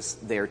Jesus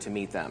there to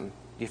meet them.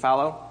 Do you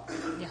follow?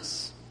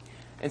 Yes.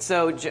 And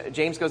so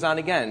James goes on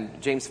again,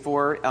 James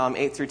 4,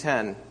 8 through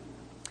 10.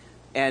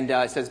 And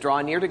it says,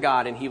 draw near to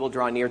God, and he will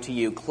draw near to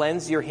you.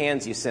 Cleanse your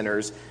hands, you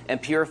sinners,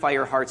 and purify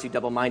your hearts, you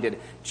double-minded.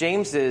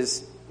 James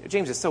is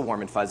so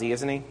warm and fuzzy,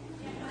 isn't he?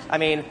 I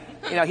mean,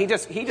 he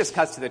just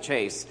cuts to the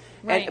chase.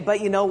 Right.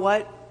 But you know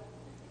what?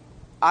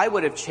 I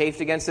would have chafed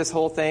against this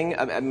whole thing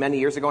many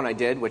years ago, and I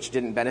did, which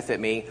didn't benefit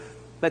me.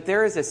 But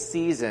there is a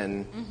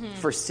season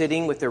for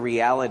sitting with the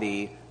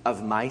reality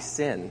of my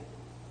sin.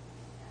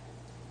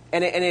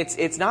 And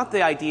it's not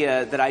the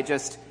idea that I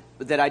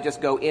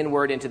just go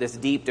inward into this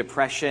deep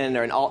depression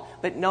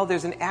but no,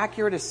 there's an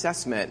accurate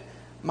assessment.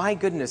 My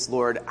goodness,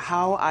 Lord,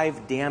 how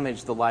I've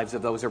damaged the lives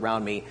of those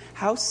around me,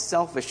 how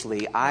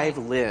selfishly I've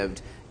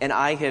lived, and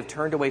I have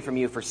turned away from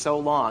you for so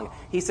long.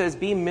 He says,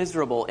 be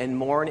miserable and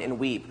mourn and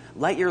weep.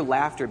 Let your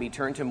laughter be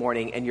turned to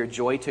mourning and your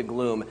joy to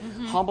gloom.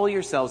 Humble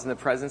yourselves in the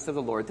presence of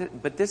the Lord.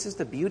 But this is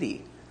the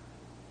beauty.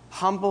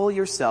 Humble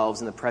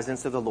yourselves in the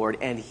presence of the Lord,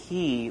 and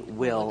he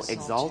will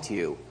exalt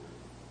you.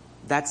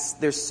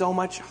 There's so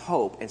much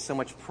hope and so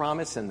much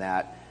promise in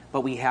that,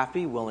 but we have to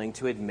be willing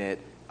to admit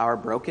our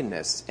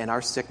brokenness and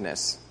our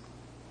sickness.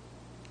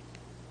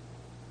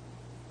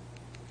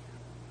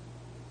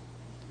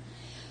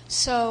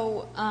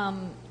 So,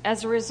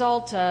 as a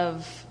result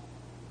of,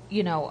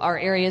 our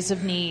areas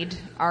of need,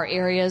 our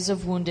areas of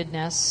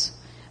woundedness,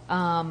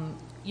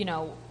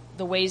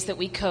 the ways that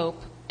we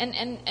cope,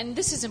 and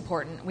this is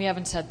important, we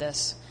haven't said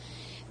this,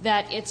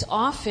 that it's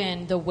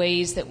often the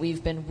ways that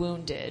we've been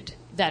wounded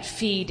that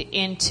feed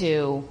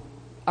into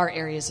our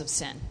areas of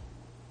sin.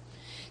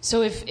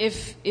 So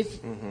if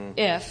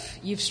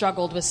you've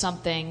struggled with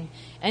something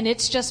and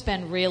it's just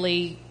been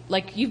really,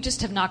 like you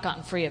just have not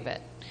gotten free of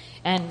it,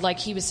 and like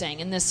he was saying,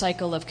 in this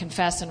cycle of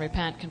confess and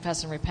repent,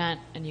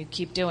 and you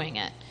keep doing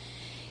it,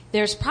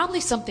 there's probably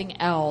something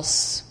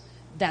else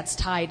that's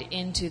tied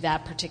into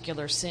that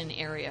particular sin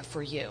area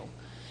for you,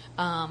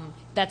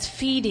 that's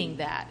feeding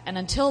that. And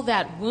until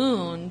that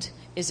wound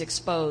is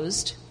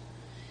exposed,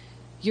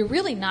 you're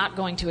really not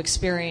going to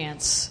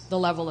experience the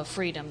level of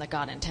freedom that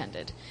God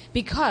intended,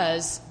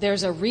 because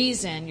there's a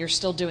reason you're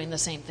still doing the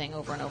same thing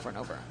over and over and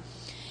over.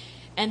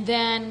 And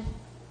then,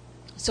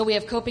 so we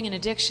have coping and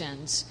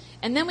addictions,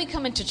 and then we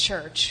come into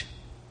church,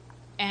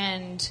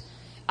 and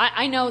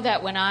I know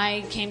that when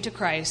I came to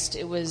Christ,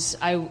 it was,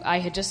 I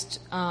had just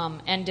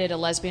ended a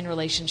lesbian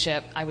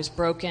relationship. I was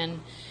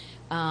broken.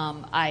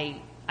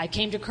 I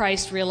came to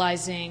Christ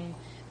realizing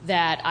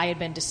that I had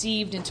been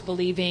deceived into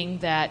believing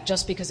that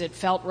just because it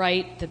felt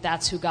right, that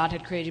that's who God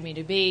had created me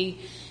to be.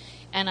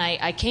 And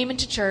I came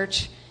into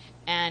church,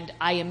 and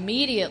I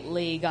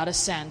immediately got a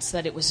sense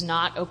that it was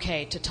not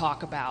okay to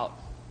talk about.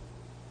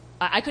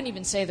 I couldn't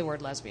even say the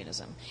word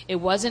lesbianism. It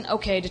wasn't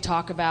okay to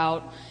talk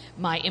about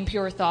my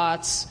impure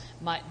thoughts,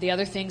 the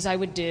other things I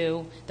would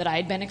do that I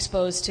had been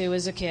exposed to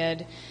as a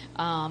kid.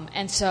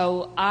 And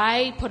so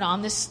I put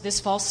on this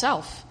false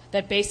self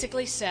that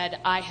basically said,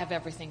 I have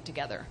everything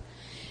together.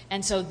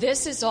 And so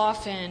this is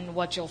often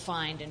what you'll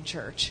find in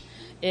church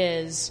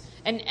is,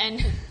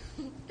 and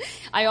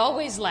I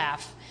always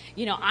laugh.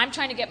 I'm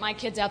trying to get my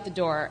kids out the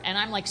door, and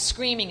I'm like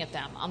screaming at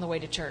them on the way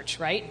to church,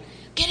 right?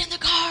 Get in the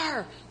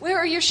car. Where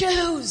are your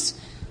shoes?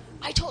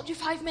 I told you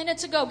 5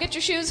 minutes ago, get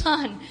your shoes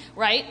on,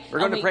 right? We're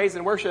going to praise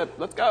and worship.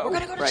 Let's go. We're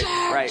going to go to church.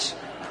 Right.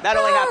 That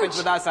only happens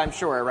with us, I'm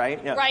sure,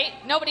 right? Yeah. Right?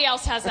 Nobody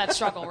else has that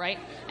struggle, right?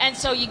 And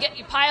so you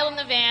pile in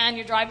the van,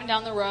 you're driving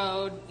down the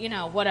road,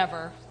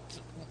 whatever.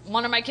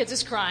 One of my kids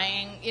is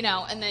crying,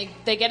 and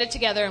they get it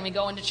together, and we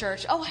go into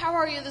church. Oh, how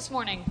are you this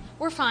morning?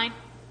 We're fine.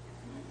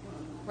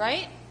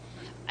 Right?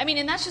 I mean,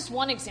 and that's just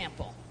one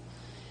example.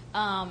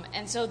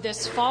 And so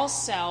this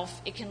false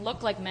self, it can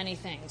look like many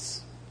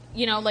things.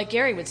 Like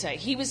Garry would say,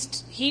 he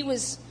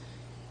was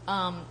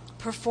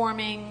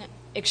performing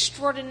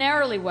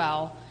extraordinarily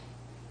well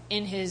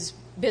in his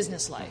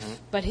business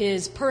life, but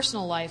his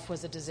personal life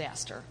was a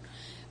disaster.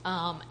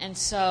 And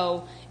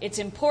so it's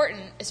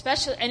important,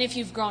 especially, and if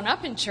you've grown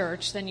up in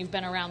church, then you've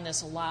been around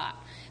this a lot,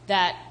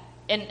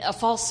 and a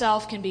false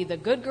self can be the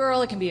good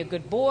girl, it can be a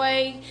good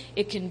boy,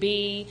 it can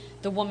be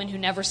the woman who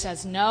never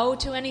says no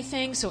to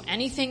anything, so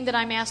anything that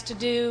I'm asked to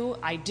do,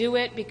 I do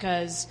it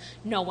because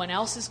no one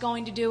else is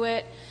going to do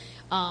it.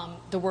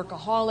 The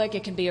workaholic,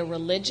 it can be a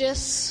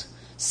religious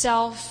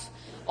self,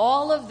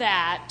 all of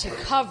that to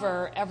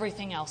cover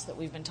everything else that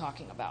we've been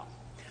talking about.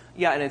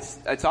 Yeah, and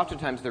it's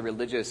oftentimes the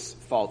religious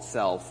false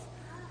self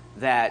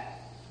that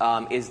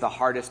is the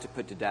hardest to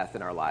put to death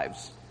in our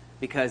lives.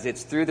 Because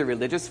it's through the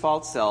religious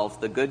false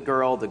self, the good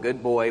girl, the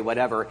good boy,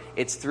 whatever,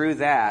 it's through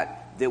that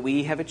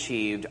we have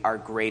achieved our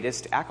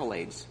greatest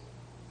accolades.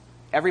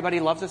 Everybody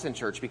loves us in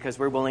church because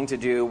we're willing to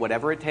do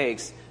whatever it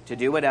takes to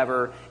do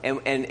whatever.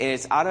 And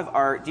it's out of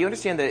our... Do you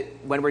understand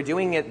that when we're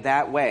doing it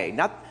that way,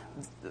 not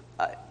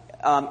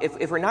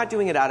if we're not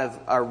doing it out of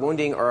our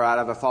wounding or out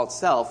of a false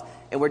self,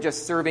 and we're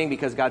just serving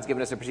because God's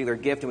given us a particular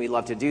gift and we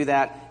love to do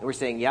that, and we're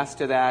saying yes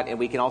to that, and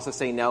we can also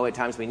say no at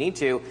times we need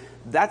to,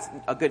 that's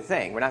a good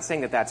thing. We're not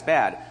saying that that's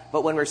bad.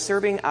 But when we're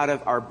serving out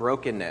of our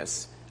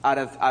brokenness, out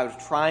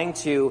of trying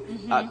to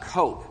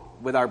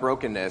cope with our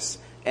brokenness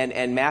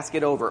and mask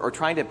it over, or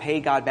trying to pay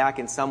God back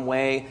in some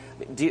way,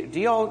 do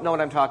you all know what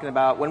I'm talking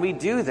about? When we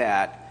do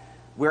that,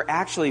 we're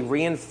actually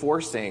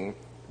reinforcing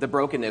the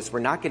brokenness. We're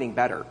not getting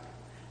better.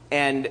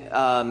 And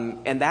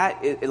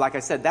that, like I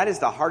said, that is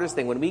the hardest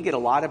thing. When we get a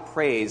lot of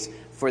praise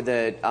for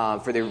the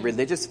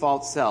religious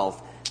false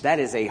self, that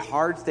is a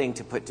hard thing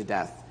to put to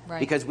death. Right.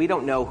 Because we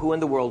don't know who in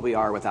the world we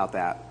are without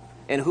that.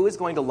 And who is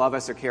going to love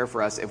us or care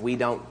for us if we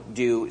don't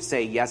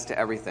say yes to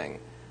everything.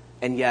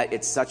 And yet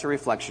it's such a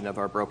reflection of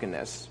our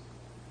brokenness.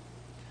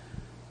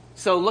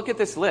 So look at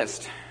this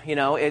list. You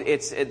know,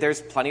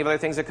 there's plenty of other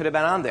things that could have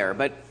been on there.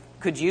 But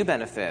could you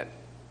benefit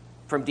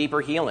from deeper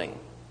healing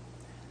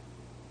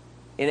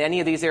in any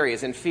of these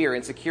areas? In fear,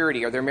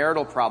 insecurity, are there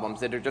marital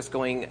problems that are just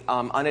going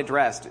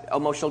unaddressed?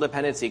 Emotional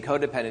dependency,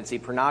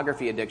 codependency,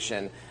 pornography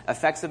addiction,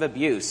 effects of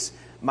abuse.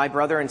 My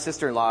brother and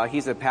sister-in-law,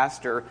 he's a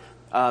pastor.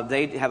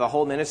 They have a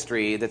whole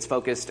ministry that's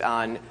focused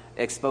on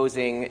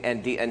exposing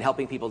and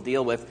helping people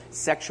deal with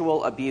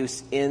sexual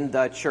abuse in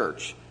the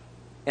church.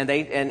 And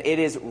it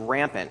is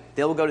rampant.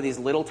 They'll go to these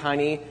little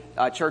tiny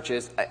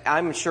churches.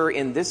 I'm sure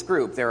in this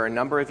group there are a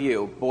number of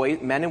you,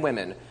 men and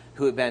women,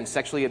 who have been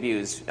sexually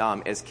abused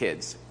as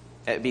kids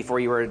before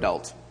you were an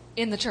adult.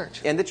 In the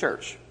church. In the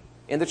church.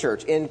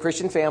 In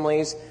Christian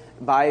families,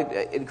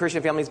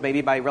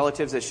 maybe by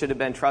relatives that should have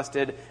been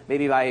trusted,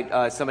 maybe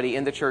by somebody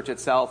in the church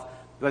itself.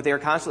 But they are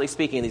constantly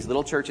speaking in these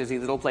little churches, these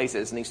little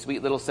places, and these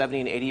sweet little 70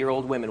 and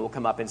 80-year-old women will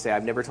come up and say,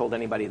 I've never told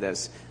anybody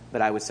this,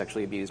 but I was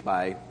sexually abused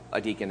by a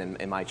deacon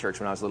in my church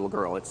when I was a little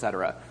girl,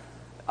 etc.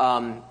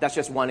 That's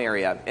just one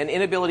area. And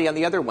inability on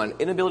the other one,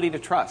 inability to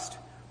trust.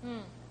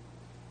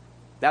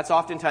 That's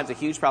oftentimes a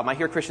huge problem. I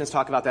hear Christians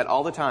talk about that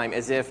all the time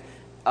as if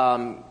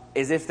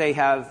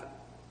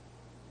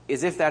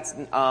that's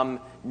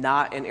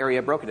not an area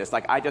of brokenness.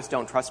 Like, I just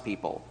don't trust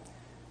people.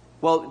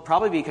 Well,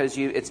 probably because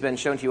it's been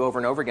shown to you over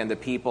and over again that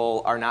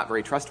people are not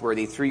very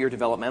trustworthy through your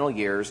developmental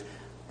years,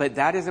 but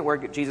that isn't where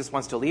Jesus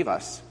wants to leave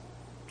us.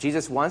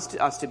 Jesus wants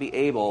us to be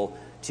able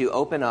to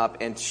open up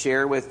and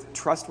share with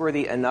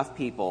trustworthy enough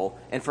people,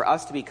 and for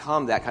us to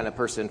become that kind of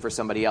person for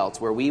somebody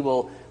else, where we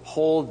will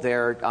hold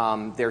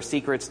their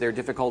secrets, their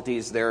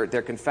difficulties, their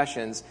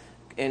confessions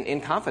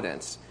in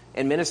confidence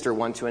and minister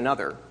one to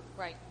another.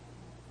 Right.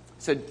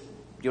 So, do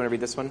you want to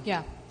read this one?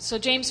 Yeah. So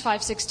James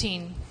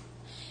 5:16.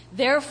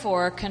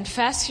 Therefore,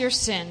 confess your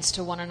sins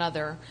to one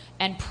another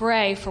and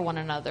pray for one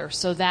another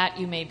so that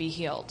you may be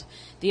healed.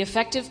 The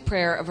effective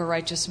prayer of a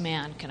righteous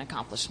man can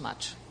accomplish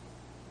much.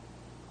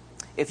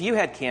 If you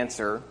had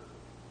cancer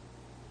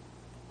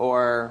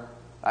or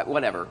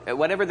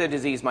whatever the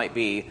disease might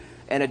be,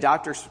 and a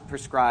doctor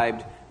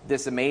prescribed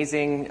this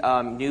amazing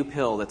new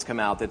pill that's come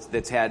out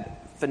that's had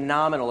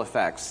phenomenal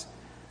effects,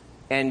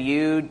 and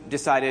you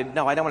decided,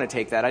 no, I don't want to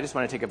take that. I just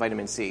want to take a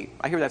vitamin C.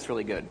 I hear that's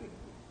really good.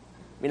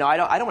 You know, I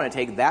don't want to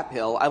take that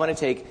pill. I want to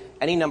take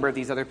any number of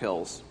these other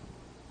pills.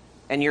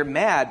 And you're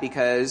mad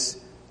because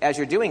as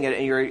you're doing it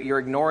and you're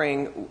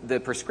ignoring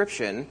the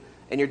prescription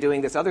and you're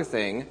doing this other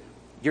thing,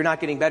 you're not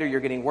getting better,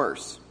 you're getting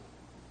worse.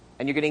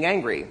 And you're getting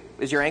angry.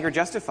 Is your anger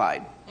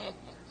justified?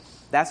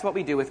 That's what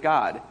we do with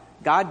God.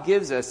 God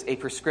gives us a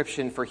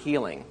prescription for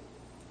healing.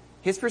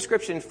 His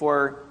prescription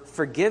for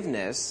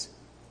forgiveness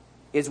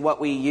is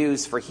what we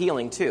use for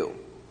healing too.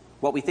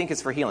 What we think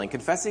is for healing.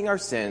 Confessing our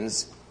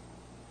sins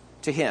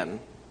to Him.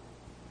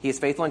 He is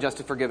faithful and just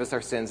to forgive us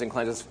our sins and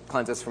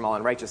cleanse us from all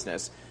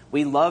unrighteousness.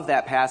 We love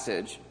that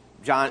passage.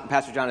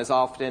 Pastor John has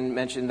often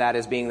mentioned that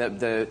as being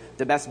the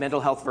best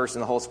mental health verse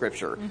in the whole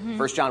Scripture,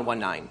 1 John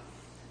 1:9.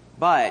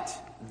 But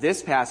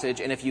this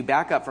passage, and if you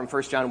back up from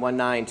 1 John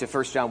 1:9 to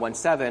 1 John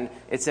 1:7,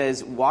 it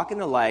says, walk in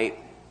the light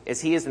as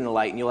He is in the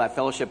light, and you'll have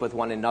fellowship with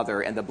one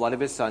another, and the blood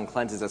of His Son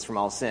cleanses us from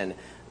all sin.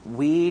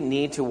 We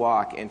need to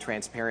walk in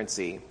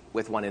transparency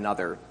with one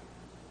another.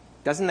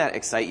 Doesn't that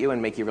excite you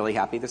and make you really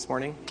happy this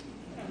morning?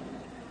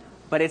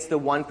 But it's the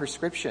one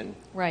prescription.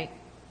 Right.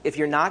 If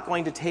you're not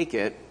going to take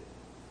it,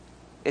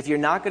 if you're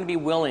not going to be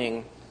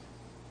willing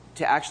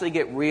to actually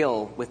get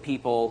real with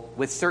people,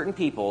 with certain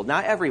people,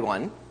 not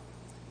everyone,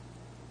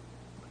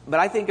 but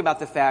I think about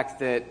the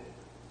fact that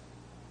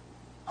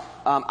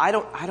I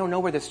don't know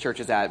where this church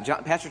is at.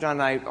 Pastor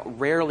John and I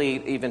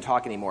rarely even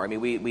talk anymore. I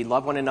mean, we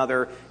love one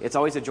another. It's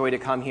always a joy to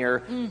come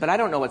here. But I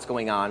don't know what's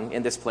going on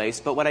in this place.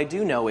 But what I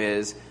do know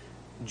is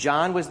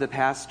John was the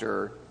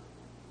pastor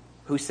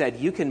who said,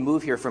 you can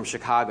move here from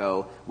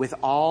Chicago with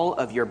all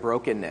of your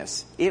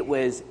brokenness. It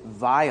was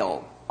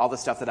vile, all the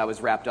stuff that I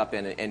was wrapped up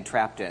in and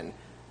trapped in.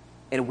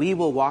 And we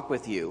will walk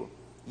with you.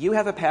 You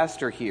have a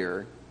pastor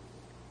here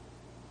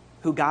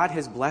who God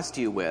has blessed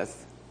you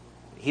with.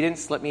 He didn't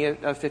slip me a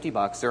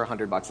 $50 or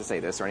 $100 to say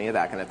this or any of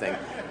that kind of thing.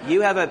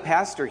 You have a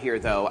pastor here,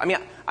 though. I mean,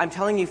 I'm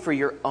telling you for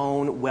your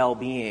own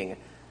well-being.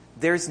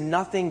 There's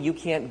nothing you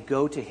can't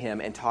go to him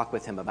and talk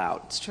with him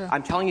about. It's true.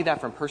 I'm telling you that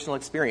from personal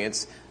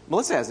experience.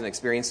 Melissa has an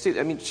experience, too.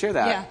 I mean, share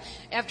that. Yeah.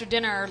 After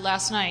dinner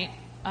last night,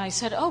 I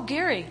said, oh,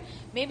 Garry,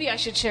 maybe I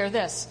should share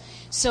this.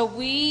 So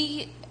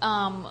we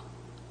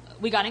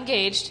got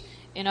engaged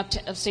in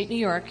upstate New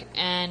York,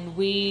 and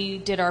we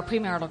did our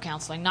premarital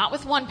counseling, not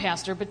with one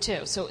pastor, but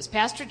two. So it was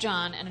Pastor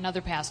John and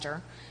another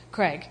pastor,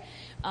 Craig.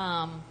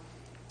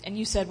 And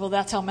you said, well,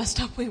 that's how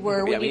messed up we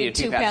were. Yeah, we needed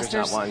two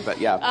pastors. Not one,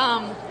 but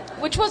yeah.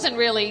 Which wasn't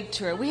really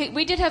true.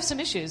 We did have some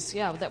issues,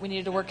 that we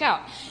needed to work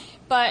out.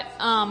 But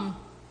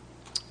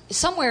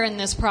somewhere in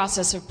this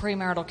process of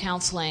premarital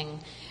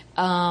counseling,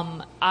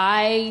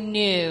 I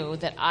knew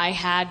that I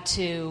had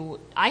to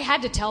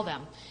tell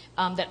them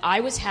that I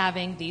was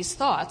having these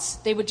thoughts.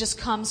 They would just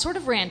come sort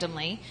of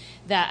randomly,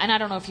 and I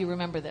don't know if you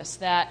remember this,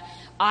 that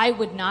I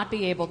would not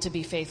be able to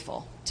be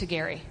faithful to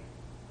Garry.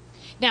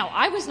 Now,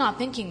 I was not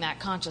thinking that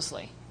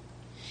consciously,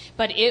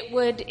 but it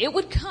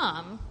would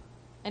come,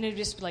 and it would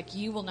just be like,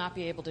 you will not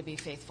be able to be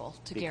faithful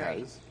to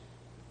Garry.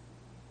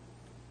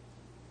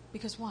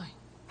 Because why?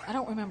 I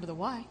don't remember the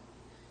why.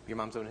 Your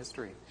mom's own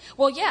history.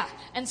 Well, yeah.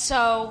 And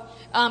so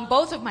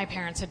both of my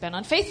parents had been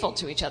unfaithful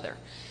to each other.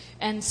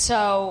 And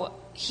so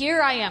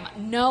here I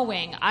am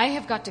knowing I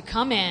have got to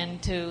come in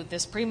to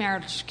this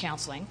premarital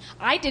counseling.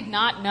 I did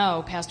not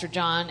know Pastor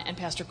John and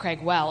Pastor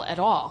Craig well at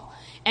all.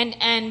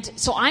 And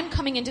so I'm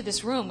coming into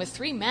this room with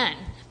three men,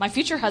 my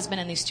future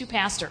husband and these two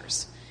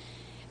pastors.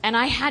 And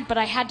I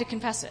had to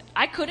confess it.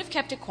 I could have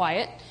kept it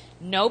quiet.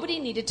 Nobody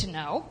needed to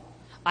know.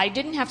 I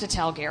didn't have to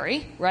tell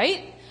Garry,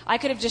 right? I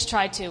could have just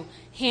tried to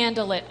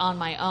handle it on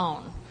my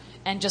own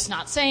and just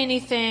not say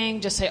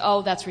anything, just say,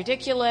 oh, that's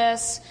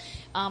ridiculous.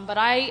 But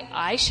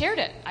I shared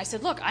it. I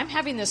said, look, I'm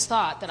having this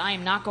thought that I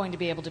am not going to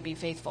be able to be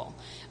faithful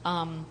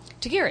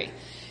to Garry.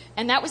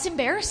 And that was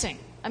embarrassing.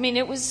 I mean,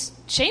 it was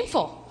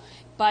shameful.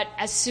 But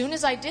as soon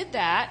as I did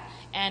that,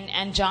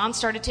 and John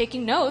started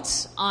taking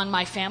notes on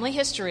my family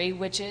history,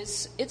 which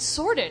is, it's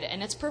sordid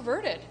and it's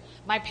perverted.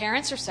 My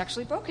parents are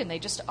sexually broken. They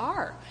just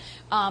are.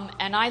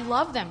 And I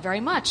love them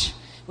very much.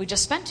 We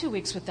just spent 2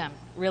 weeks with them,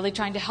 really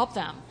trying to help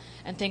them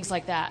and things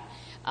like that.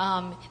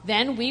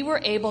 Then we were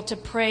able to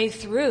pray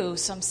through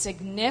some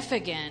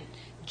significant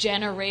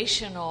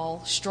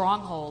generational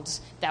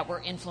strongholds that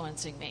were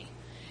influencing me,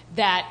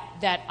 that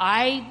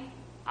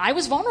I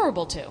was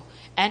vulnerable to,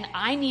 and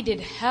I needed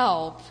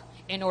help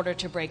in order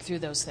to break through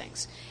those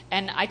things.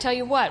 And I tell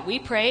you what, we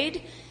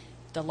prayed,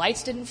 the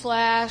lights didn't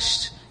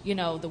flash,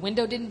 the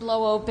window didn't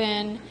blow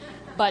open,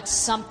 but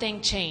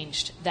something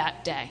changed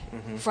that day.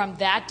 Mm-hmm. From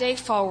that day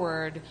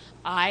forward,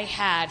 I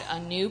had a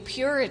new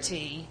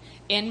purity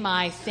in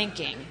my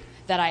thinking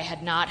that I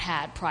had not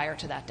had prior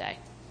to that day.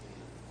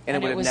 And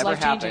it would have never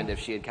happened if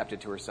she had kept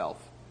it to herself.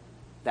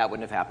 That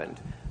wouldn't have happened.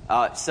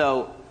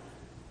 So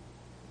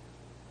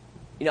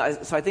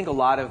I think a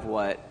lot of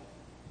what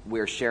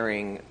we're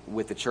sharing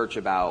with the church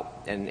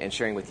about and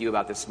sharing with you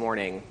about this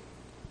morning,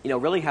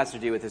 really has to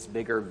do with this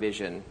bigger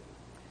vision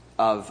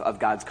of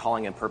God's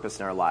calling and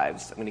purpose in our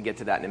lives. I'm going to get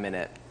to that in a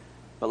minute.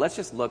 But let's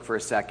just look for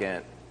a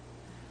second.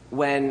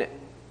 When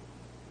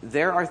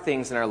there are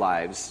things in our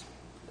lives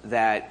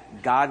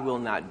that God will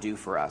not do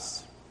for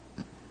us,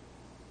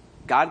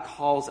 God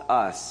calls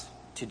us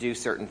to do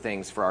certain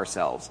things for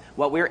ourselves.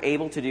 What we're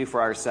able to do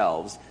for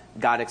ourselves,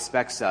 God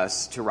expects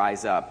us to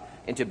rise up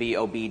and to be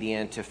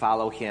obedient, to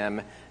follow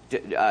him.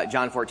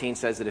 John 14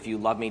 says that if you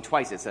love me,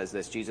 twice it says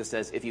this. Jesus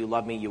says, if you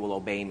love me, you will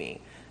obey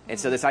me. And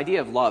so this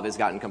idea of love has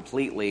gotten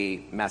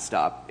completely messed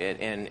up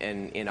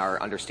in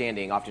our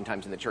understanding,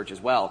 oftentimes in the church as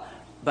well.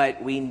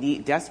 But we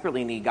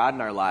desperately need God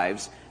in our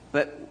lives.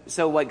 But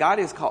so what God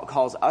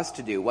calls us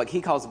to do, what he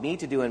calls me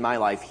to do in my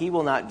life, he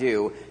will not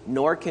do,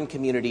 nor can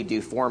community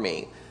do for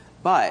me.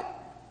 But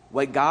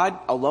what God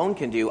alone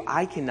can do,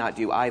 I cannot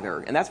do either.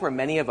 And that's where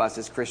many of us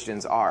as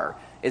Christians are,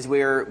 is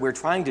we're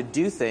trying to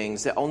do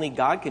things that only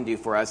God can do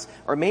for us,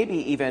 or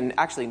maybe even,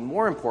 actually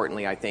more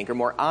importantly, I think, or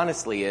more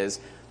honestly is,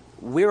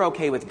 we're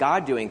okay with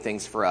God doing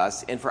things for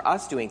us and for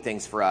us doing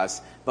things for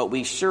us, but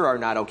we sure are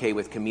not okay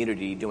with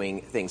community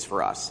doing things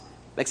for us,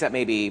 except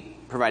maybe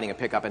providing a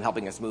pickup and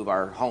helping us move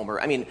our home, or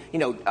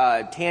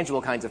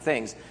tangible kinds of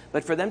things.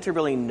 But for them to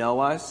really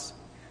know us,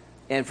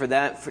 and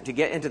to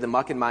get into the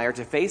muck and mire,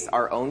 to face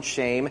our own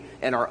shame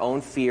and our own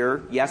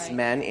fear, yes, right.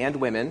 Men and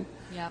women,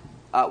 yep.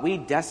 We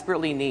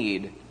desperately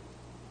need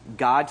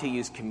God to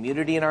use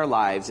community in our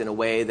lives in a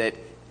way that,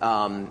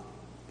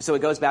 so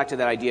it goes back to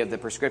that idea of the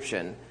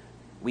prescription.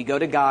 We go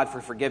to God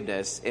for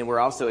forgiveness, and we're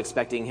also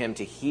expecting him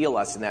to heal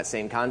us in that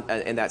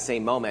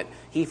same moment.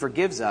 He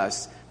forgives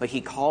us, but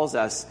he calls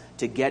us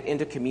to get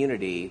into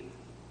community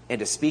and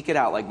to speak it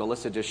out, like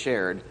Melissa just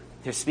shared,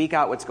 to speak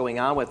out what's going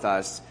on with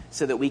us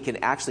so that we can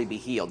actually be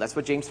healed. That's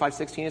what James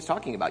 5:16 is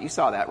talking about. You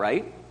saw that,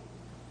 right?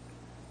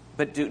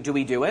 But do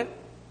we do it?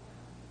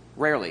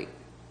 Rarely.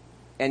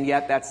 And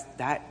yet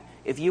that.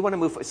 If you want to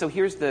move, so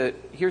here's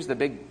the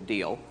big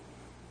deal.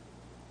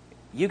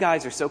 You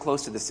guys are so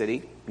close to the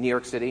city, New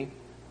York City.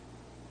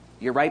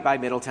 You're right by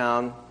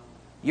Middletown.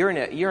 You're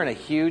in a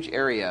huge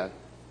area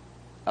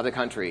of the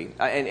country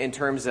in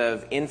terms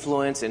of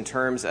influence, in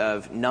terms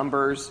of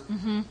numbers.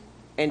 Mm-hmm.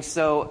 And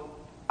so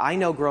I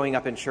know growing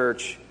up in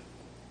church,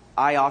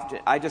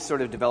 I just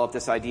sort of developed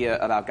this idea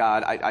about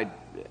God.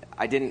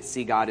 I didn't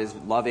see God as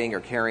loving or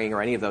caring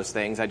or any of those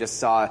things. I just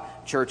saw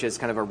church as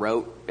kind of a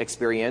rote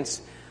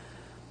experience.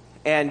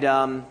 And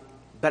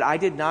but I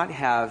did not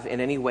have in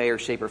any way or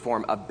shape or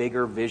form a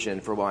bigger vision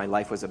for what my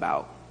life was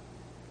about.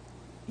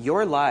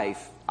 Your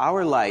life,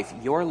 our life,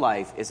 your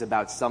life is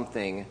about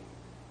something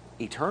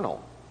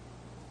eternal.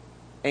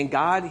 And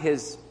God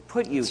has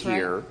put you That's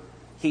here. Right.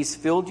 He's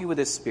filled you with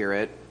His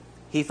Spirit.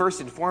 He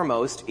first and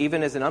foremost,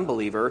 even as an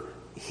unbeliever,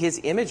 His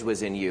image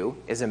was in you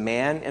as a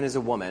man and as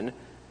a woman.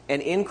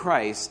 And in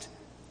Christ,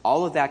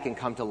 all of that can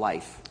come to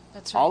life.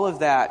 That's right. All of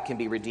that can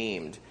be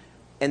redeemed.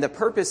 And the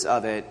purpose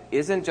of it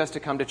isn't just to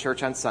come to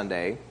church on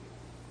Sunday.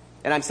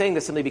 And I'm saying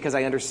this simply because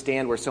I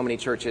understand where so many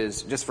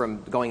churches, just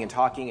from going and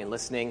talking and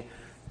listening,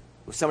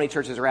 so many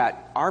churches are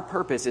at. Our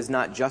purpose is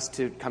not just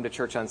to come to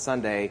church on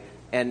Sunday.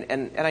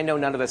 And I know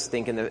none of us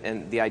think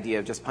in the idea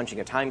of just punching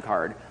a time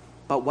card.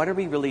 But what are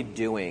we really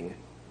doing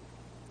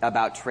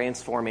about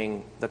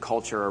transforming the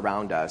culture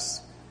around us?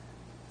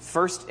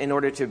 First, in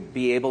order to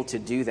be able to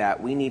do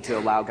that, we need to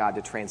allow God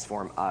to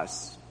transform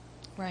us.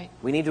 Right.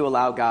 We need to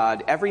allow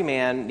God. Every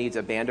man needs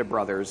a band of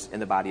brothers in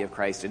the body of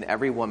Christ, and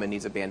every woman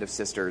needs a band of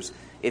sisters.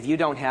 If you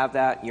don't have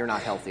that, you're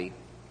not healthy.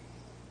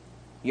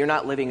 You're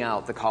not living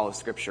out the call of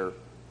Scripture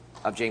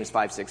of James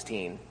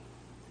 5:16.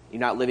 You're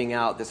not living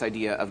out this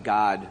idea of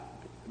God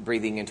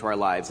breathing into our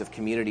lives, of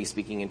community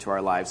speaking into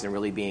our lives, and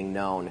really being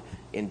known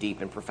in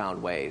deep and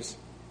profound ways.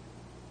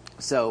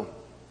 So, is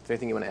there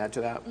anything you want to add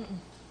to that? Mm-mm.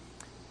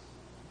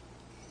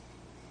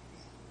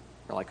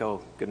 You're like,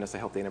 oh, goodness, I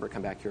hope they never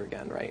come back here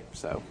again, right?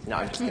 So, no,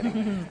 I'm just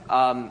kidding.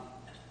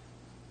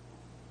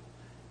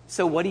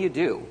 So what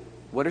do?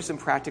 What are some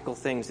practical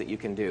things that you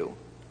can do?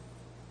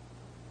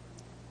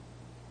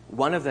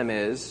 One of them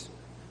is,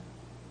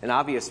 an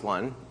obvious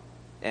one,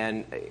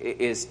 and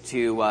is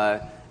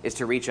to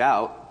reach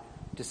out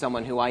to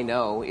someone who I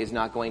know is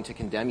not going to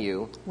condemn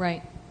you.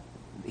 Right.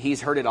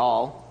 He's heard it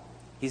all.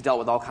 He's dealt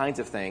with all kinds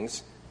of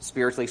things,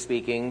 spiritually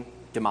speaking,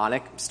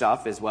 demonic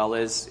stuff, as well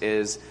as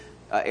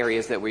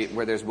areas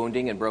where there's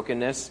wounding and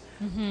brokenness.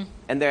 Mm-hmm.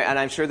 And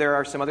I'm sure there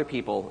are some other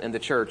people in the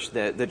church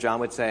that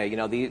John would say,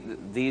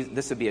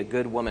 this would be a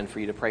good woman for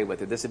you to pray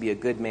with, or this would be a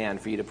good man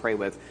for you to pray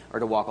with or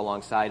to walk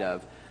alongside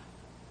of.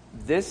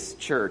 This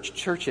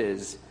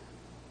churches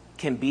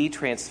can be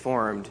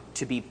transformed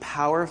to be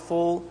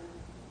powerful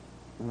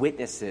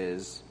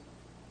witnesses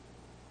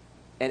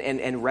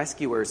and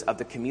rescuers of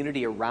the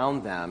community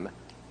around them.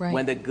 Right.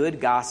 When the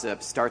good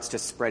gossip starts to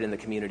spread in the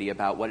community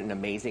about what an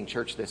amazing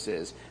church this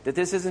is. That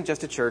this isn't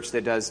just a church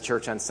that does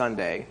church on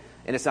Sunday,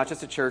 and it's not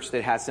just a church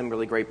that has some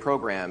really great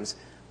programs,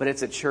 but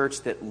it's a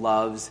church that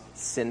loves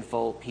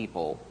sinful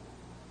people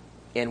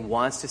and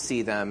wants to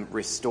see them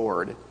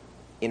restored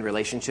in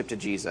relationship to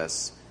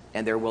Jesus,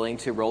 and they're willing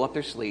to roll up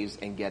their sleeves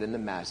and get in the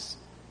mess.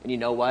 And you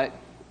know what?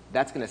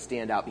 That's going to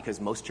stand out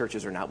because most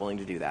churches are not willing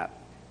to do that.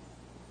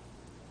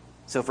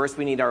 So first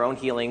we need our own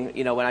healing.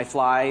 When I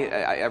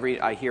fly,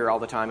 I hear all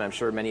the time, I'm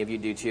sure many of you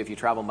do too if you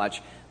travel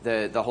much,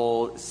 the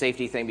whole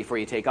safety thing before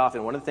you take off.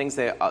 And one of the things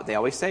they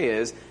always say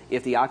is,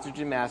 if the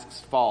oxygen masks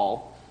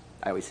fall,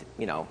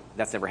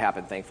 that's never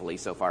happened, thankfully,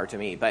 so far to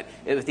me. But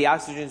if the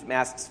oxygen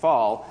masks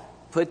fall,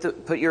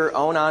 put your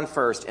own on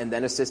first and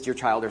then assist your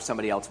child or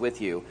somebody else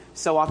with you.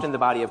 So often in the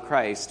body of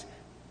Christ,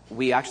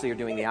 we actually are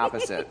doing the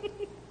opposite.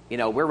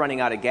 We're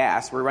running out of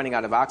gas, we're running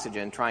out of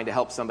oxygen trying to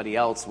help somebody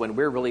else when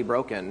we're really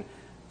broken.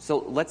 So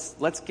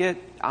let's get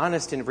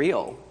honest and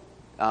real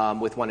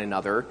with one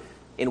another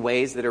in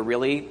ways that are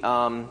really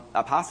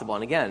possible.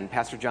 And again,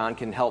 Pastor John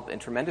can help in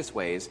tremendous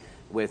ways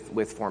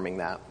with forming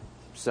that.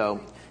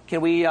 So can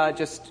we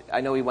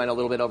I know we went a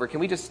little bit over, can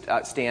we just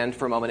stand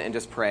for a moment and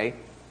just pray?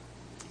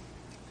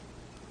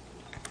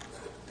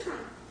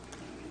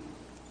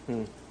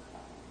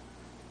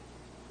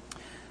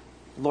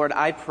 Lord,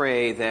 I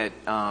pray that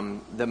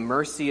the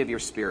mercy of your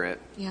Spirit.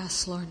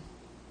 Yes, Lord.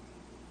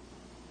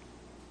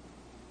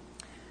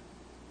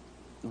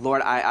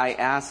 Lord, I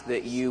ask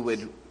that you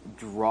would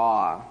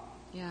draw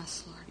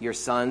yes, Lord. Your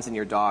sons and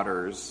your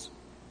daughters,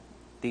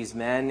 these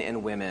men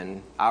and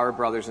women, our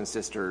brothers and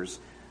sisters.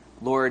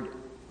 Lord,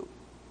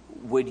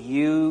 would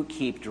you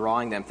keep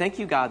drawing them? Thank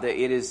you, God, that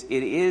it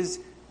is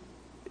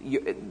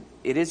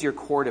your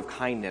cord of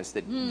kindness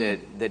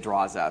that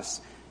draws us.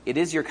 It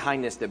is your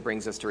kindness that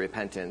brings us to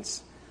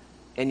repentance.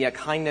 And yet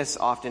kindness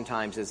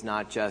oftentimes is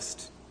not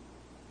just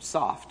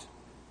soft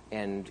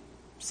and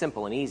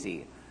simple and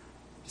easy.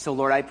 So,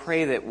 Lord, I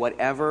pray that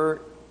whatever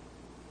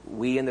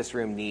we in this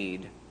room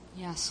need,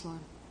 yes, Lord,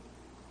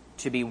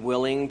 to be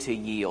willing to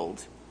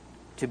yield,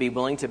 to be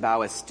willing to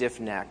bow a stiff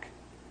neck,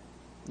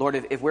 Lord,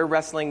 if we're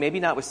wrestling, maybe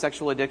not with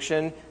sexual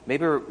addiction,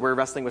 maybe we're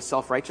wrestling with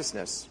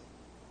self-righteousness.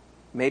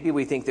 Maybe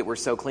we think that we're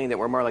so clean that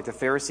we're more like the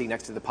Pharisee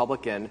next to the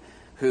publican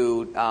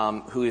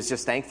who is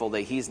just thankful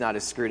that he's not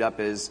as screwed up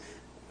as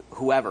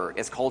whoever,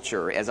 as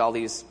culture, as all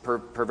these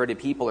perverted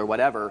people or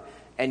whatever.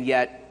 And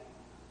yet,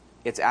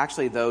 it's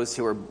actually those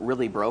who are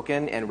really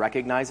broken and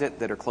recognize it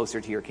that are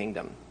closer to your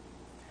kingdom.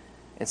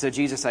 And so,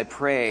 Jesus, I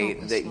pray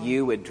that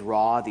you would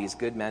draw these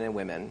good men and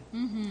women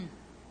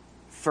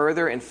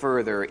further and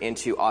further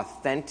into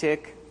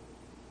authentic.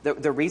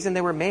 The reason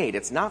they were made,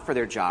 it's not for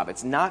their job.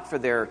 It's not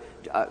for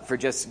for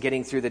just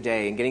getting through the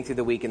day and getting through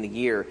the week and the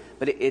year.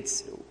 But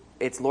it's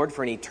Lord,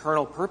 for an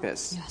eternal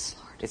purpose. Yes,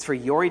 Lord. It's for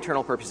your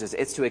eternal purposes.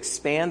 It's to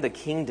expand the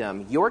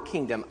kingdom, your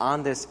kingdom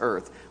on this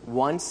earth,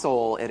 one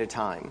soul at a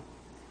time.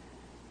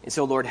 And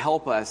so, Lord,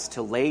 help us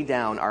to lay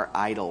down our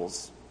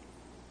idols.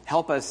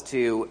 Help us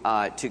to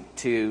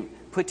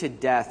put to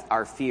death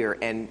our fear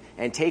and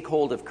take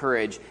hold of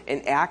courage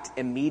and act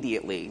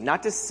immediately.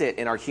 Not to sit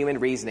in our human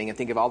reasoning and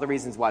think of all the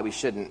reasons why we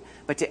shouldn't,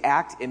 but to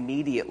act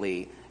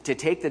immediately, to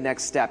take the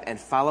next step and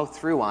follow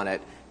through on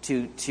it,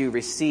 to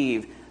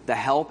receive the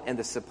help and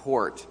the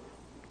support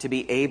to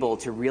be able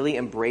to really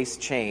embrace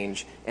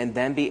change and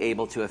then be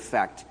able to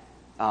affect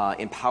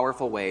in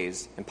powerful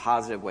ways, in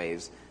positive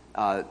ways,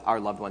 our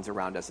loved ones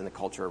around us and the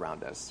culture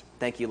around us.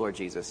 Thank you, Lord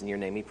Jesus. In your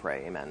name we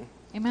pray. Amen.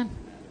 Amen.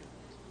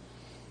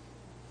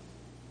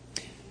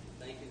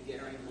 Thank you,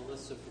 Garry and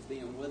Melissa, for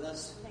being with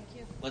us. Thank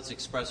you. Let's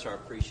express our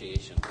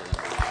appreciation for them.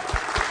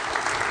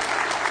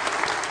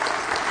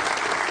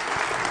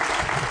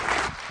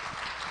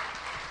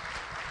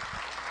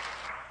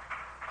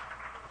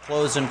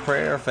 Close in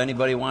prayer. If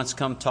anybody wants to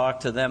come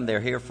talk to them, they're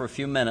here for a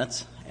few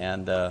minutes.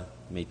 And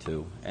me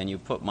too. And you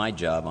put my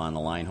job on the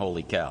line.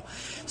 Holy cow.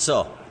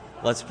 So,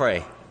 let's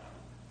pray.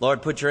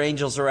 Lord, put your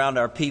angels around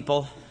our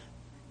people.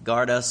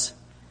 Guard us.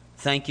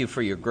 Thank you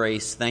for your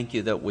grace. Thank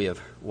you that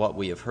what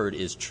we have heard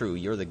is true.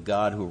 You're the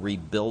God who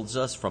rebuilds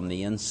us from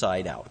the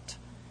inside out.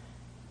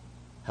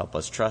 Help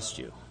us trust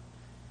you.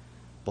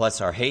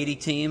 Bless our Haiti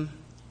team.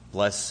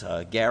 Bless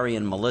Garry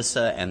and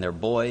Melissa and their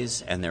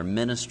boys and their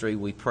ministry,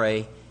 we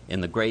pray. In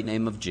the great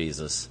name of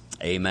Jesus,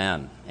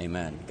 amen.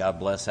 Amen. God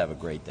bless. Have a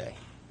great day.